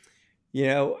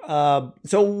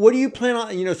 So what do you plan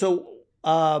on,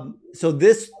 so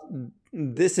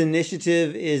this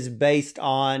initiative is based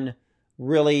on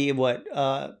really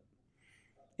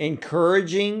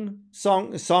encouraging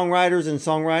songwriters and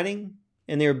songwriting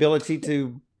and their ability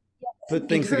to put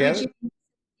things together?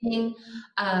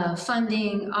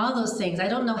 Funding, all those things. I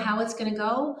don't know how it's going to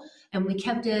go. And we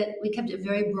kept it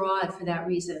very broad for that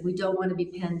reason. We don't want to be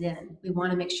penned in. We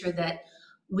want to make sure that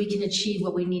we can achieve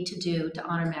what we need to do to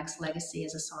honor Mac's legacy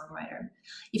as a songwriter.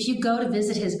 If you go to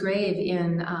visit his grave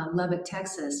in Lubbock,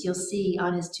 Texas, you'll see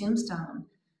on his tombstone,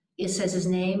 it says his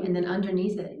name, and then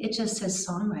underneath it, it just says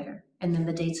songwriter, and then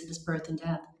the dates of his birth and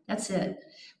death. That's it.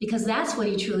 Because that's what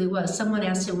he truly was. Someone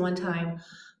asked him one time,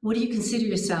 what do you consider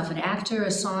yourself, an actor, a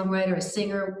songwriter, a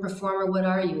singer, performer, what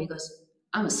are you? He goes,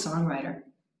 I'm a songwriter.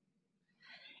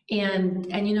 And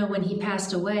when he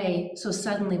passed away so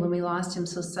suddenly, when we lost him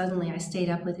so suddenly, I stayed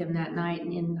up with him that night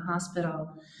in the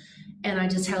hospital, and I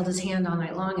just held his hand all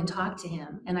night long and talked to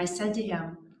him. And I said to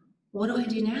him, what do I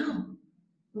do now?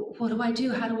 What do I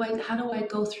do? How do I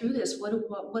go through this? What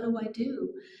do I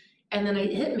do? And then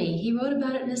it hit me. He wrote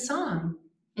about it in his song,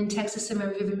 In Texas in My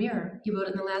Rearview Mirror. He wrote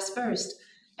it in the last verse.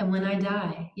 And when I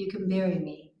die, you can bury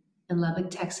me in Lubbock,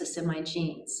 Texas in my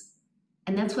jeans.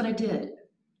 And that's what I did.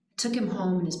 Took him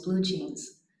home in his blue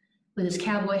jeans with his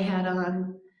cowboy hat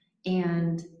on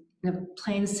and in a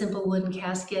plain, simple wooden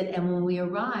casket. And when we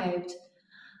arrived,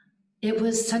 it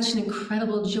was such an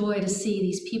incredible joy to see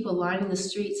these people lining the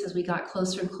streets as we got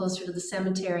closer and closer to the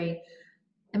cemetery.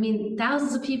 I mean,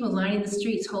 thousands of people lining the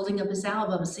streets, holding up his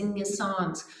album, singing his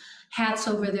songs, hats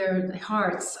over their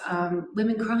hearts,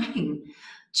 women crying,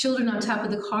 children on top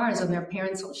of the cars on their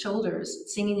parents' shoulders,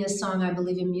 singing his song, I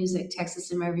Believe in Music,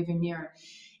 Texas in My Rearview Mirror.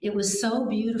 It was so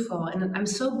beautiful, and I'm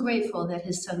so grateful that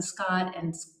his son Scott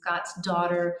and Scott's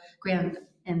daughter,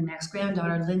 and Mac's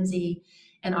granddaughter, Lindsay,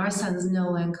 and our sons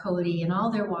Noah and Cody, and all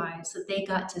their wives, that they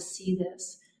got to see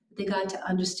this. They got to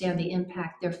understand the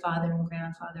impact their father and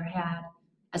grandfather had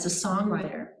as a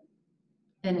songwriter,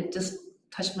 and it just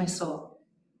touched my soul.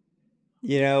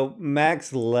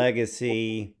 Mac's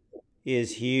legacy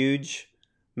is huge.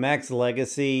 Mac's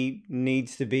legacy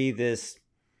needs to be this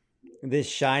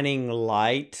shining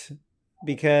light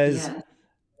because,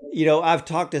 I've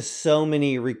talked to so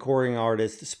many recording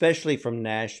artists, especially from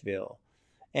Nashville,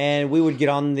 and we would get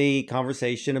on the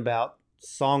conversation about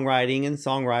songwriting and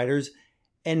songwriters,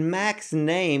 and Mac's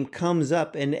name comes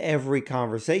up in every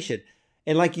conversation.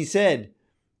 And like you said,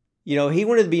 he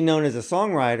wanted to be known as a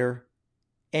songwriter,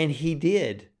 and he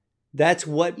did. That's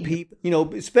what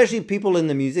people, especially people in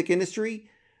the music industry,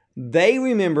 they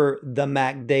remember the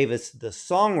Mac Davis, the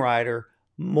songwriter,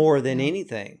 more than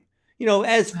anything.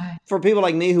 For people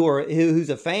like me who's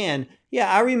a fan,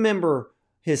 I remember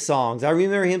his songs. I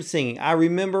remember him singing. I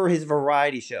remember his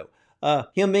variety show.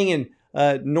 Him being in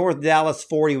North Dallas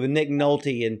 40 with Nick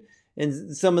Nolte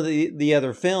and some of the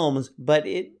other films. But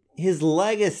his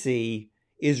legacy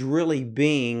is really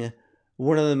being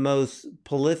one of the most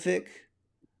prolific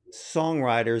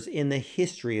songwriters in the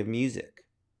history of music.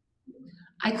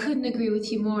 I couldn't agree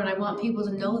with you more, and I want people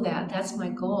to know that. That's my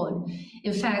goal. And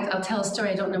in fact, I'll tell a story.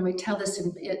 I don't normally tell this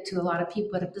to a lot of people,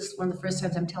 but this is one of the first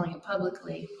times I'm telling it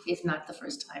publicly, if not the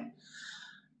first time.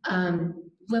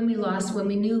 When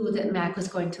we knew that Mac was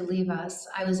going to leave us,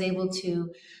 I was able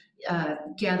to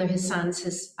gather his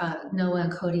sons, Noah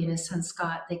and Cody and his son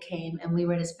Scott. They came, and we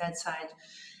were at his bedside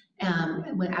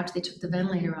after they took the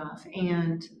ventilator off,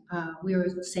 and we were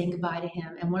saying goodbye to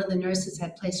him. And one of the nurses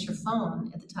had placed her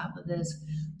phone at the top of his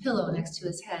pillow next to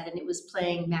his head, and it was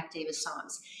playing Mac Davis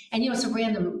songs. And it's a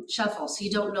random shuffle, so you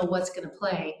don't know what's going to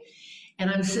play. And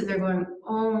I'm sitting there going,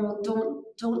 "Oh,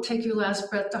 don't take your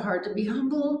last breath to Hard to Be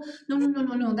Humble.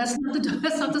 No. That's not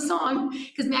the song."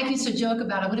 Because Mac used to joke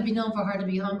about, I want to be known for Hard to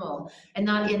Be Humble, and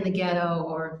not In the Ghetto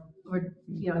or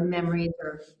Memories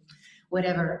or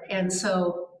whatever. And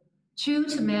so, true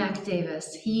to Mac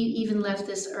Davis, he even left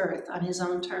this earth on his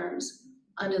own terms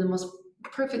under the most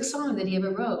perfect song that he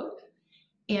ever wrote.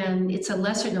 And it's a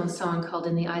lesser known song called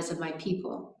In the Eyes of My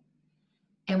People.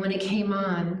 And when it came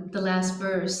on, the last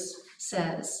verse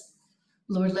says,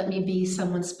 "Lord, let me be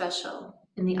someone special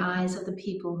in the eyes of the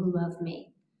people who love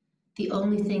me. The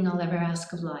only thing I'll ever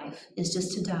ask of life is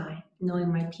just to die,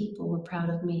 knowing my people were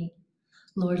proud of me.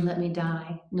 Lord, let me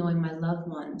die, knowing my loved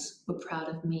ones were proud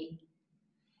of me."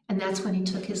 And that's when he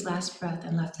took his last breath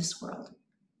and left this world.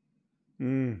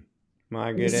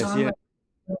 My goodness, yeah.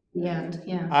 At the end,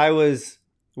 yeah. I was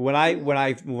when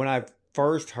I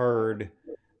first heard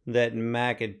that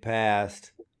Mac had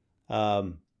passed.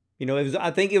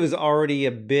 I think it was already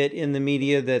a bit in the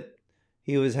media that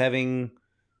he was having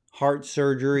heart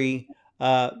surgery.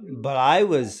 But I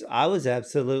was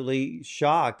absolutely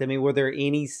shocked. I mean, were there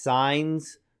any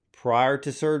signs prior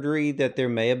to surgery that there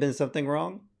may have been something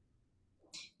wrong?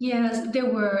 Yes, there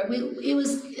were.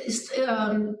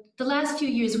 The last few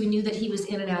years we knew that he was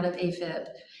in and out of AFib,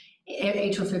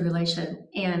 atrial fibrillation.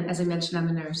 And as I mentioned, I'm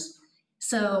a nurse.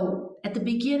 So at the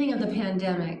beginning of the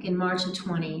pandemic in March of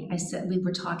 20, we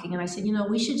were talking and I said, we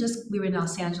were in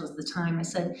Los Angeles at the time. I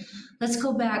said, let's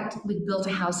go back. We built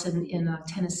a house in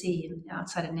Tennessee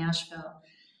outside of Nashville.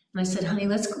 And I said, honey,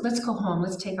 let's go home.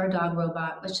 Let's take our dog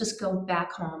Robot. Let's just go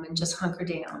back home and just hunker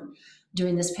down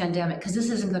during this pandemic, because this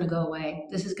isn't going to go away.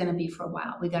 This is going to be for a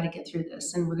while. We got to get through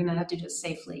this, and we're going to have to do it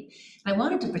safely. And I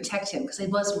wanted to protect him because I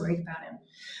was worried about him.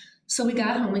 So we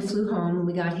got home, we flew home, and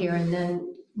we got here, and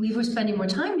then we were spending more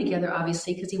time together,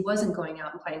 obviously, because he wasn't going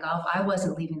out and playing golf. I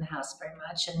wasn't leaving the house very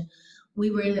much, and we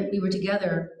were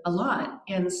together a lot.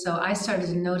 And so I started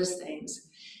to notice things,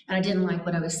 and I didn't like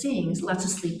what I was seeing. Lots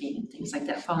of sleeping and things like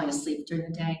that, falling asleep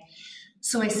during the day.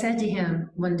 So I said to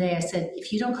him one day, I said,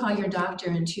 if you don't call your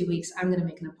doctor in 2 weeks, I'm going to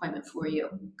make an appointment for you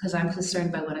because I'm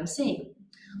concerned by what I'm seeing.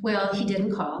 Well, he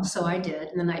didn't call, so I did.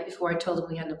 And the night before, I told him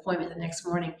we had an appointment the next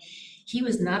morning. He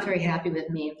was not very happy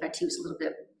with me. In fact, he was a little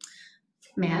bit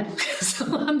mad.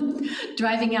 So I'm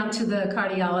driving out to the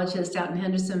cardiologist out in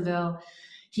Hendersonville.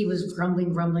 He was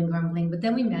grumbling. But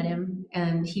then we met him,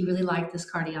 and he really liked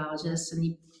this cardiologist, and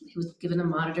he was given a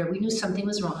monitor. We knew something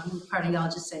was wrong. The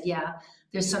cardiologist said, yeah,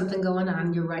 there's something going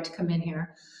on. You're right to come in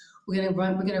here. We're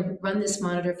going to run this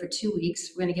monitor for 2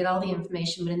 weeks. We're going to get all the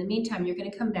information. But in the meantime, you're going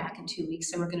to come back in 2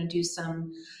 weeks, and we're going to do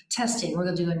some testing. We're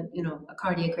going to do a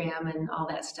cardiogram and all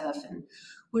that stuff. And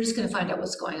we're just going to find out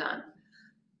what's going on.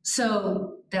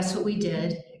 So that's what we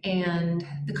did. And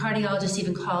the cardiologist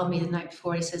even called me the night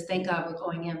before. He says, thank God we're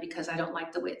going in because I don't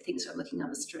like the way things are looking on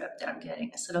the strip that I'm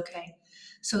getting. I said, okay.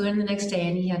 So we went in the next day,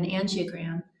 and he had an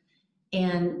angiogram.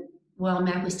 And while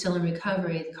Mac was still in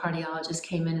recovery, the cardiologist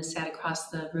came in and sat across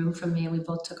the room from me, and we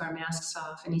both took our masks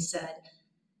off. And he said,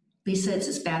 Lisa, it's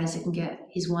as bad as it can get.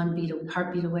 He's one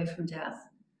heartbeat away from death.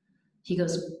 He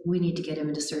goes, we need to get him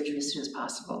into surgery as soon as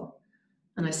possible.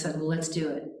 And I said, well, let's do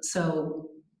it. So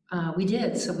we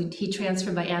did. So he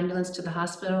transferred by ambulance to the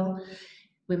hospital,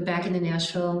 went back into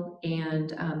Nashville,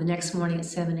 and the next morning at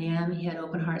 7 a.m., he had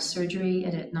open heart surgery.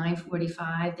 And at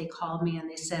 9:45, they called me and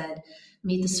they said,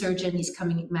 meet the surgeon. He's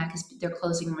coming. They're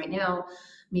closing right now.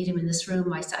 Meet him in this room,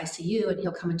 my ICU, and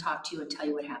he'll come and talk to you and tell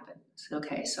you what happened. I said,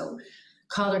 okay. So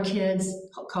called our kids,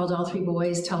 called all 3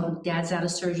 boys, told them dad's out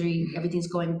of surgery. Everything's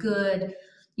going good.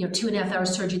 2.5 hour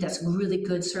surgery. That's really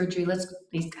good surgery. I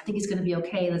think he's going to be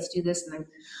okay. Let's do this. And I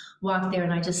walked there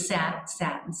and I just sat.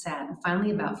 And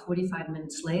finally, about 45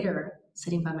 minutes later,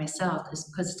 sitting by myself,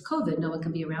 because it's COVID, no one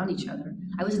can be around each other.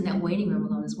 I was in that waiting room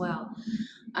alone as well.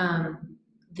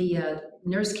 The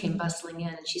nurse came bustling in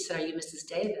and she said, are you Mrs.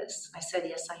 Davis? I said,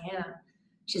 yes, I am.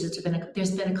 She said,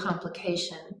 there's been a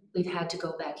complication. We've had to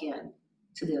go back in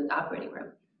to the operating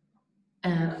room.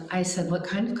 I said, what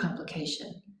kind of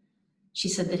complication? she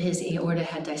said that his aorta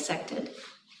had dissected.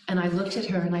 And I looked at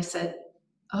her and I said,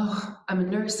 oh, I'm a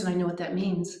nurse and I know what that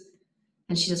means.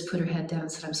 And she just put her head down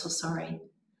and said, I'm so sorry.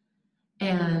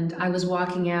 And I was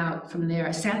walking out from there.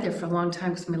 I sat there for a long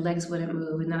time because my legs wouldn't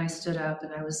move. And then I stood up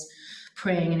and I was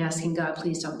praying and asking God,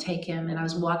 please don't take him. And I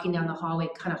was walking down the hallway,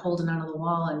 kind of holding onto the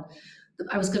wall. And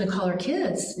I was going to call her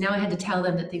kids. Now I had to tell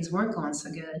them that things weren't going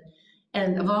so good.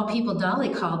 And of all people,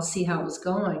 Dolly called to see how it was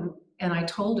going. And I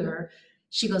told her,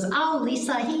 she goes, oh,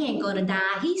 Lisa, he ain't going to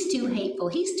die. He's too hateful.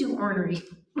 He's too ornery.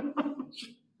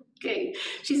 Okay.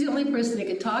 She's the only person that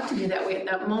could talk to me that way at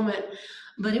that moment.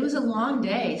 But it was a long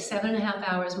day, 7.5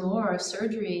 hours more of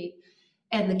surgery.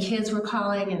 And the kids were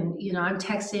calling and, you know, I'm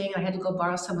texting. I had to go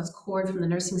borrow someone's cord from the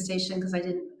nursing station because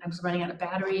I was running out of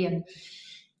battery. And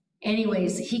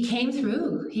anyways, he came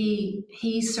through.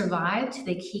 He survived.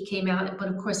 He came out. But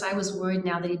of course, I was worried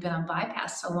now that he'd been on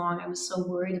bypass so long. I was so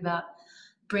worried about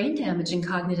brain damage and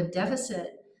cognitive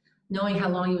deficit, knowing how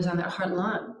long he was on that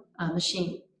heart-lung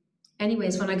machine.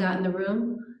 Anyways, when I got in the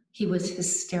room, he was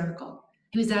hysterical.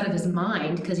 He was out of his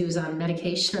mind because he was on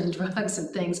medication and drugs and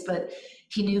things, but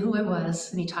he knew who I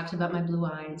was and he talked about my blue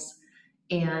eyes.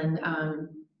 And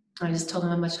I just told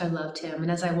him how much I loved him.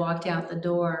 And as I walked out the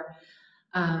door,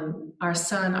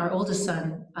 our oldest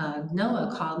son,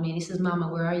 Noah, called me and he says, Mama,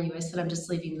 where are you? I said, I'm just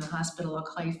leaving the hospital. I'll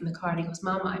call you from the car. And he goes,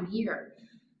 Mama, I'm here.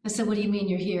 I said, what do you mean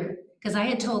you're here? Because I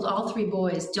had told all 3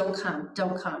 boys, don't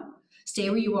come.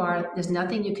 Stay where you are. There's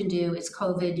nothing you can do. It's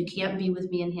COVID. You can't be with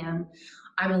me and him.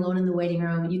 I'm alone in the waiting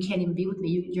room. You can't even be with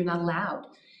me. You're not allowed.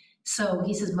 So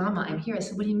he says, Mama, I'm here. I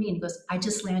said, what do you mean? He goes, I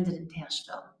just landed in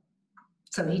Nashville.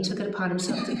 So he took it upon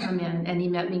himself to come in and he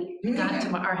met me, got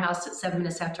to our house at 7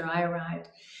 minutes after I arrived.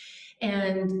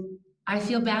 And I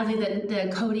feel badly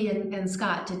that Cody and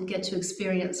Scott didn't get to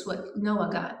experience what Noah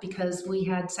got because we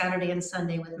had Saturday and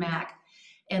Sunday with Mac.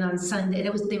 And on Sunday,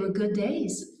 they were good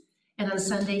days. And on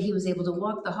Sunday, he was able to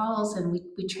walk the halls and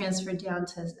we transferred down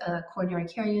to a coronary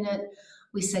care unit.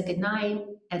 We said goodnight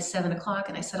at 7 o'clock.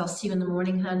 And I said, I'll see you in the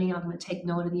morning, honey. I'm going to take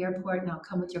Noah to the airport and I'll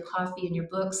come with your coffee and your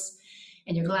books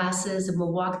and your glasses and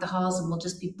we'll walk the halls and we'll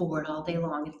just be bored all day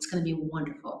long. And it's going to be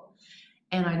wonderful.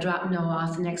 And I dropped Noah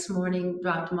off the next morning,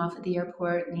 dropped him off at the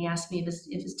airport. And he asked me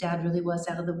if his dad really was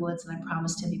out of the woods. And I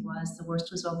promised him he was. The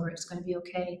worst was over. It was going to be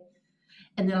okay.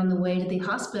 And then on the way to the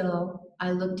hospital,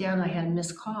 I looked down, I had a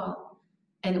missed call.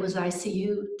 And it was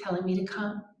ICU telling me to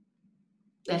come,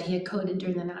 that he had coded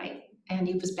during the night. And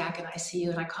he was back in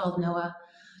ICU. And I called Noah,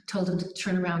 told him to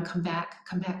turn around, come back.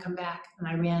 And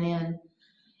I ran in.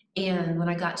 And when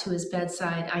I got to his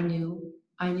bedside, I knew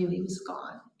he was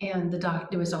gone. And the doctor,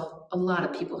 there was a lot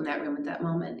of people in that room at that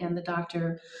moment. And the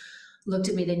doctor looked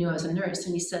at me, they knew I was a nurse.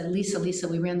 And he said, Lisa,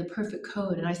 we ran the perfect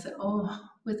code. And I said, oh,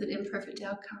 with an imperfect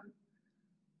outcome.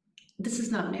 This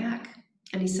is not Mac.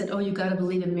 And he said, oh, you got to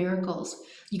believe in miracles.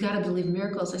 You got to believe in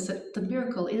miracles. I said, the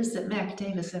miracle is that Mac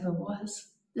Davis ever was.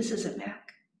 This isn't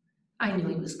Mac. I knew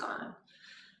he was gone.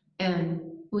 And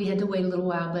we had to wait a little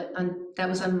while, but that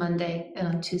was on Monday. And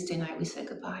on Tuesday night, we said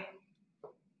goodbye.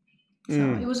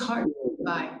 So it was hard to say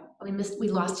goodbye. We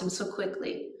lost him so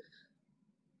quickly.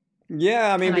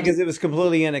 Yeah, I mean, because it was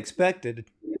completely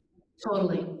unexpected.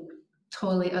 Totally,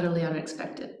 utterly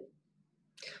unexpected.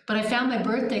 But I found my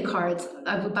birthday cards.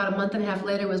 About a month and a half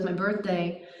later was my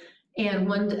birthday. And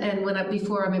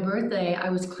before my birthday, I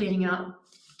was cleaning out.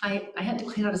 I had to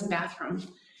clean out his bathroom.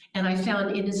 And I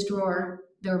found in his drawer,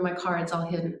 there were my cards all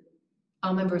hidden,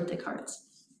 all my birthday cards.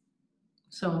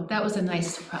 So that was a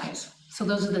nice surprise. So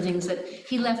those are the things that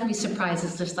he left me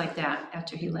surprises just like that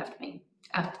after he left me,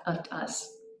 after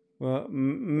us. Well,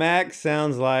 Mac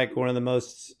sounds like one of the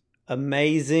most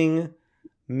amazing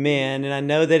men. And I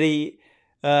know that he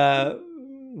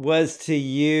was to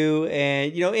you.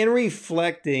 And, you know, in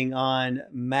reflecting on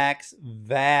Mac's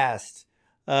vast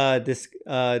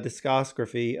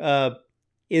discography,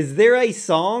 is there a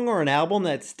song or an album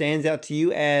that stands out to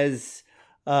you as,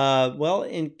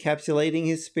 encapsulating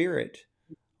his spirit?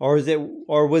 Or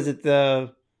was it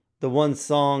the one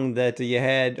song that you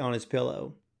had on his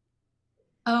pillow?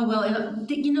 Oh, well,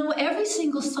 every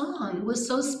single song was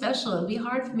so special. It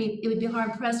would be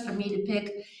hard pressed for me to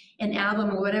pick an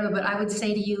album or whatever, but I would tell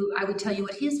you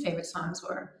what his favorite songs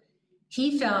were.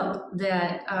 He felt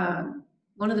that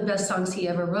one of the best songs he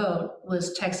ever wrote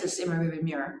was Texas in My Rearview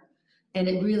Mirror. And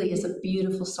it really is a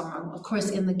beautiful song. Of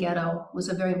course, In the Ghetto was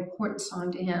a very important song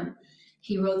to him.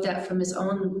 He wrote that from his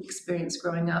own experience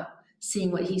growing up, seeing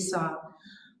what he saw.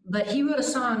 But he wrote a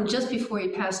song just before he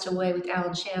passed away with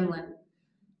Alan Shanlin.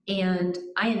 And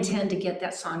I intend to get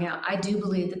that song out. I do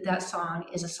believe that song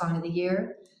is a song of the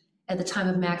year. At the time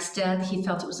of Mac's death, he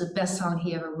felt it was the best song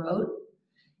he ever wrote.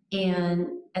 And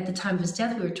at the time of his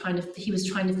death, he was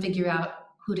trying to figure out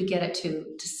who to get it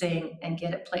to sing and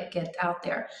get it out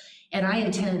there. And I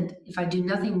intend, if I do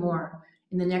nothing more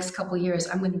in the next couple of years,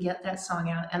 I'm going to get that song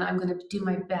out, and I'm going to do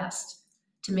my best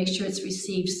to make sure it's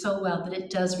received so well that it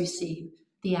does receive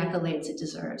the accolades it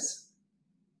deserves,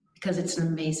 because it's an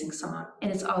amazing song,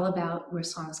 and it's all about where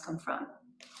songs come from.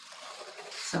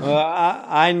 So. Well,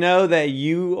 I know that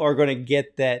you are going to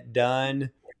get that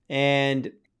done.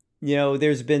 And,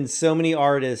 there's been so many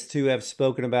artists who have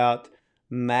spoken about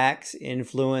Mac's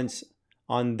influence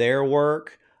on their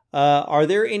work. Are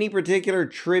there any particular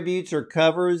tributes or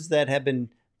covers that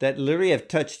literally have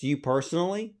touched you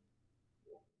personally?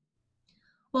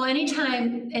 Well,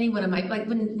 anytime anyone of my, like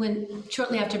when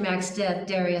shortly after Mac's death,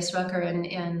 Darius Rucker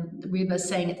and Reba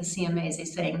sang at the CMAs, they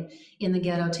sang In the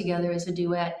Ghetto together as a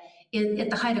duet at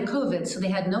the height of COVID. So they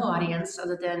had no audience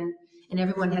and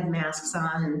everyone had masks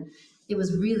on, and it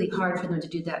was really hard for them to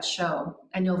do that show.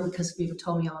 I know because Reba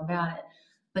told me all about it,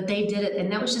 but they did it.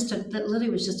 And that literally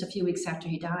was just a few weeks after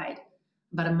he died,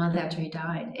 about a month after he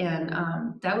died.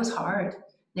 And that was hard.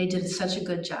 They did such a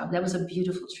good job. That was a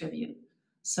beautiful tribute.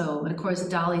 So, and of course,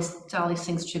 Dolly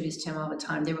sings tributes to him all the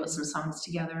time. They wrote some songs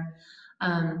together.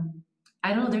 I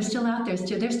don't know. They're still out there.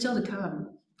 They're still to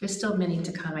come. There's still many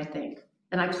to come, I think.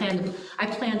 And I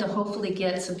plan to hopefully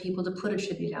get some people to put a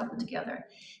tribute album together.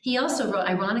 He also wrote,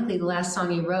 ironically, the last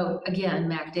song he wrote, again,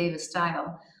 Mac Davis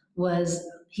style, was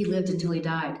He Lived Until He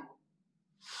Died.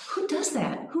 Who does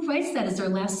that? Who writes that as their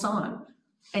last song?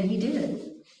 And he did.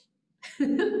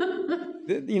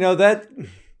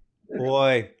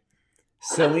 Boy.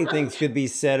 So many things could be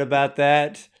said about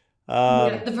that.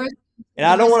 The verse, and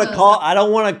I don't want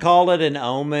to call it an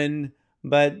omen,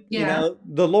 but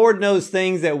the Lord knows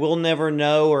things that we'll never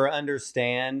know or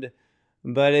understand.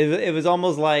 But it was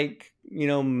almost like,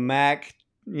 Mac,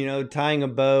 tying a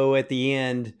bow at the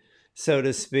end, so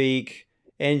to speak,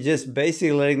 and just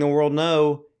basically letting the world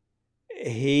know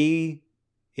he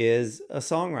is a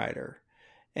songwriter.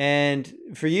 And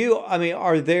for you,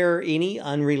 are there any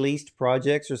unreleased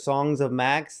projects or songs of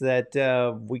Mac's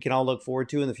that we can all look forward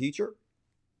to in the future?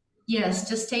 Yes,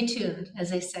 just stay tuned,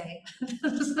 as they say.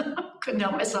 Couldn't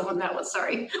help myself on that one,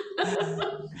 sorry.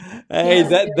 Hey,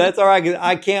 that's all right.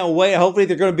 I can't wait. Hopefully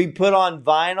they're going to be put on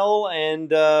vinyl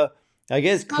and I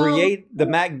guess create the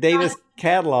Mac Davis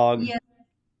catalog.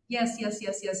 Yes,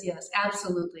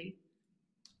 absolutely.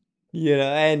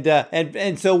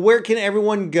 And so where can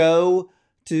everyone go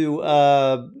to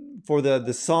for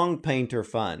the Song Painter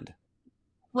Fund?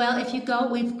 Well, if you go,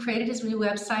 we've created this new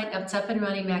website. It's up and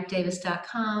running,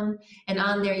 macdavis.com. And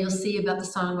on there, you'll see about the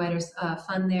Songwriters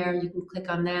Fund there. You can click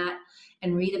on that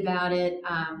and read about it.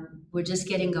 We're just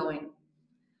getting going.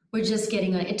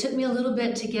 It took me a little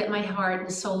bit to get my heart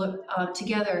and soul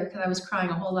together, because I was crying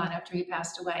a whole lot after he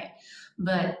passed away.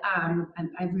 But I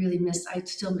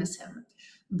still miss him.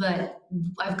 But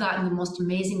I've gotten the most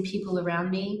amazing people around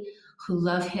me who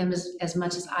love him as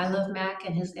much as I love Mac,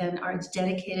 and are as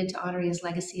dedicated to honoring his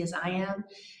legacy as I am.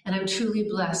 And I'm truly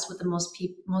blessed with the most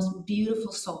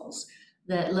beautiful souls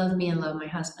that love me and love my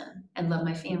husband and love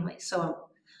my family. So I'm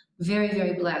very,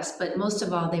 very blessed. But most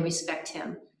of all, they respect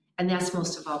him. And that's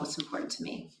most of all what's important to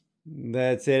me.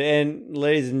 That's it. And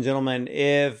ladies and gentlemen,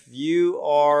 if you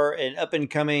are an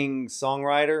up-and-coming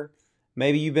songwriter,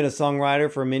 maybe you've been a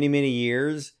songwriter for many, many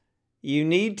years, you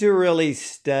need to really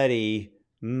study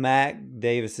Mac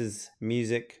Davis's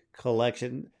music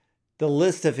collection, the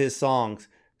list of his songs.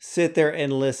 Sit there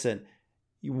and listen.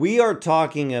 We are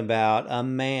talking about a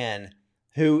man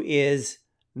who is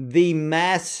the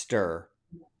master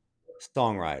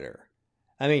songwriter.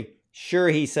 Sure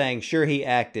he sang, sure he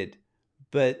acted,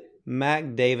 but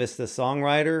Mac Davis, the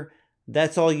songwriter,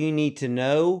 that's all you need to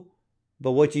know.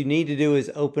 But what you need to do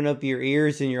is open up your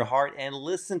ears and your heart and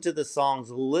listen to the songs.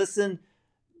 Listen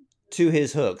to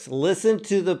his hooks. Listen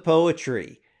to the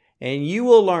poetry. And you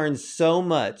will learn so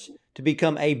much to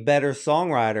become a better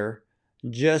songwriter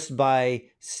just by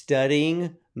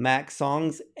studying Mac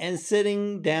songs and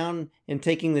sitting down and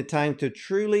taking the time to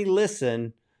truly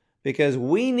listen, because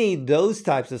we need those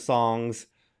types of songs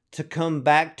to come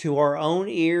back to our own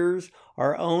ears,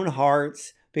 our own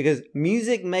hearts, because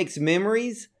music makes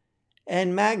memories.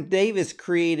 And Mac Davis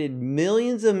created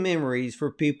millions of memories for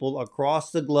people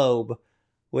across the globe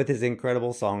with his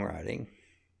incredible songwriting.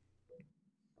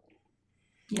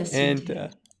 Yes,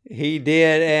 he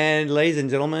did. And ladies and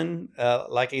gentlemen,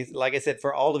 like I said,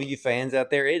 for all of you fans out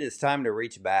there, it is time to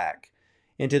reach back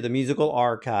into the musical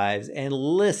archives and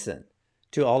listen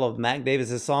to all of Mac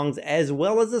Davis's songs, as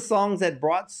well as the songs that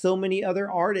brought so many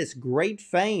other artists great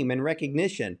fame and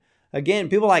recognition. Again,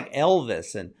 people like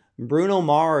Elvis and Bruno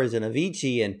Mars and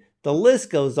Avicii and The list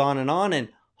goes on, and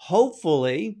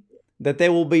hopefully that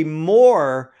there will be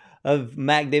more of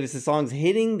Mac Davis's songs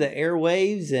hitting the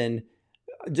airwaves and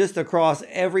just across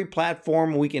every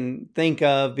platform we can think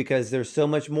of, because there's so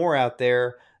much more out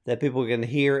there that people can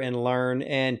hear and learn.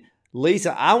 And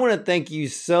Lisa, I want to thank you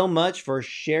so much for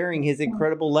sharing his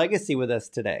incredible legacy with us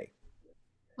today.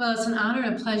 Well, it's an honor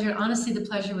and a pleasure. Honestly, the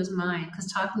pleasure was mine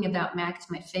because talking about Mac is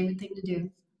my favorite thing to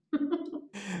do.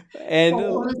 And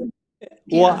well,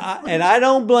 Yeah. and I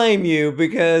don't blame you,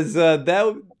 because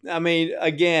I mean,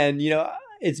 again,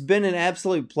 it's been an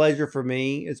absolute pleasure for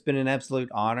me. It's been an absolute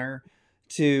honor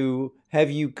to have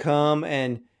you come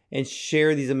and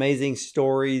share these amazing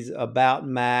stories about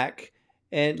Mac.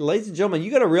 And ladies and gentlemen,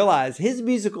 you got to realize his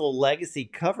musical legacy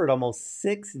covered almost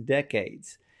 6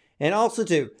 decades. And also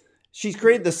too, she's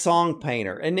created the Song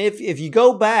Painter. And if you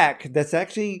go back, that's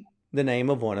actually the name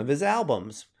of one of his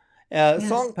albums, Yes.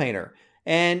 Song Painter.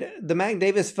 And the Mac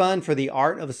Davis Fund for the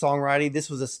Art of Songwriting, this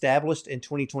was established in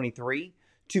 2023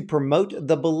 to promote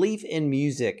the belief in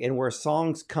music and where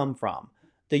songs come from,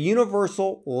 the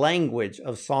universal language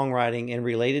of songwriting and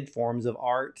related forms of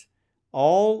art,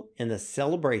 all in the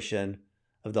celebration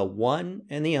of the one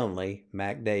and the only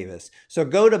Mac Davis. So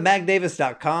go to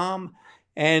macdavis.com.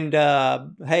 And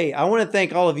hey, I want to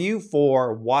thank all of you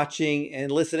for watching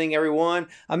and listening, everyone.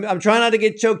 I'm trying not to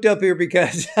get choked up here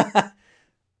because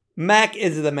Mac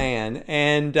is the man.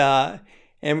 And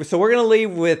so we're going to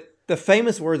leave with the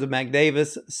famous words of Mac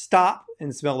Davis: stop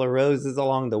and smell the roses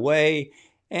along the way.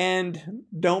 And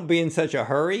don't be in such a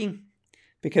hurry,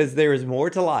 because there is more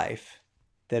to life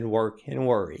than work and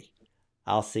worry.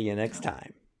 I'll see you next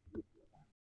time.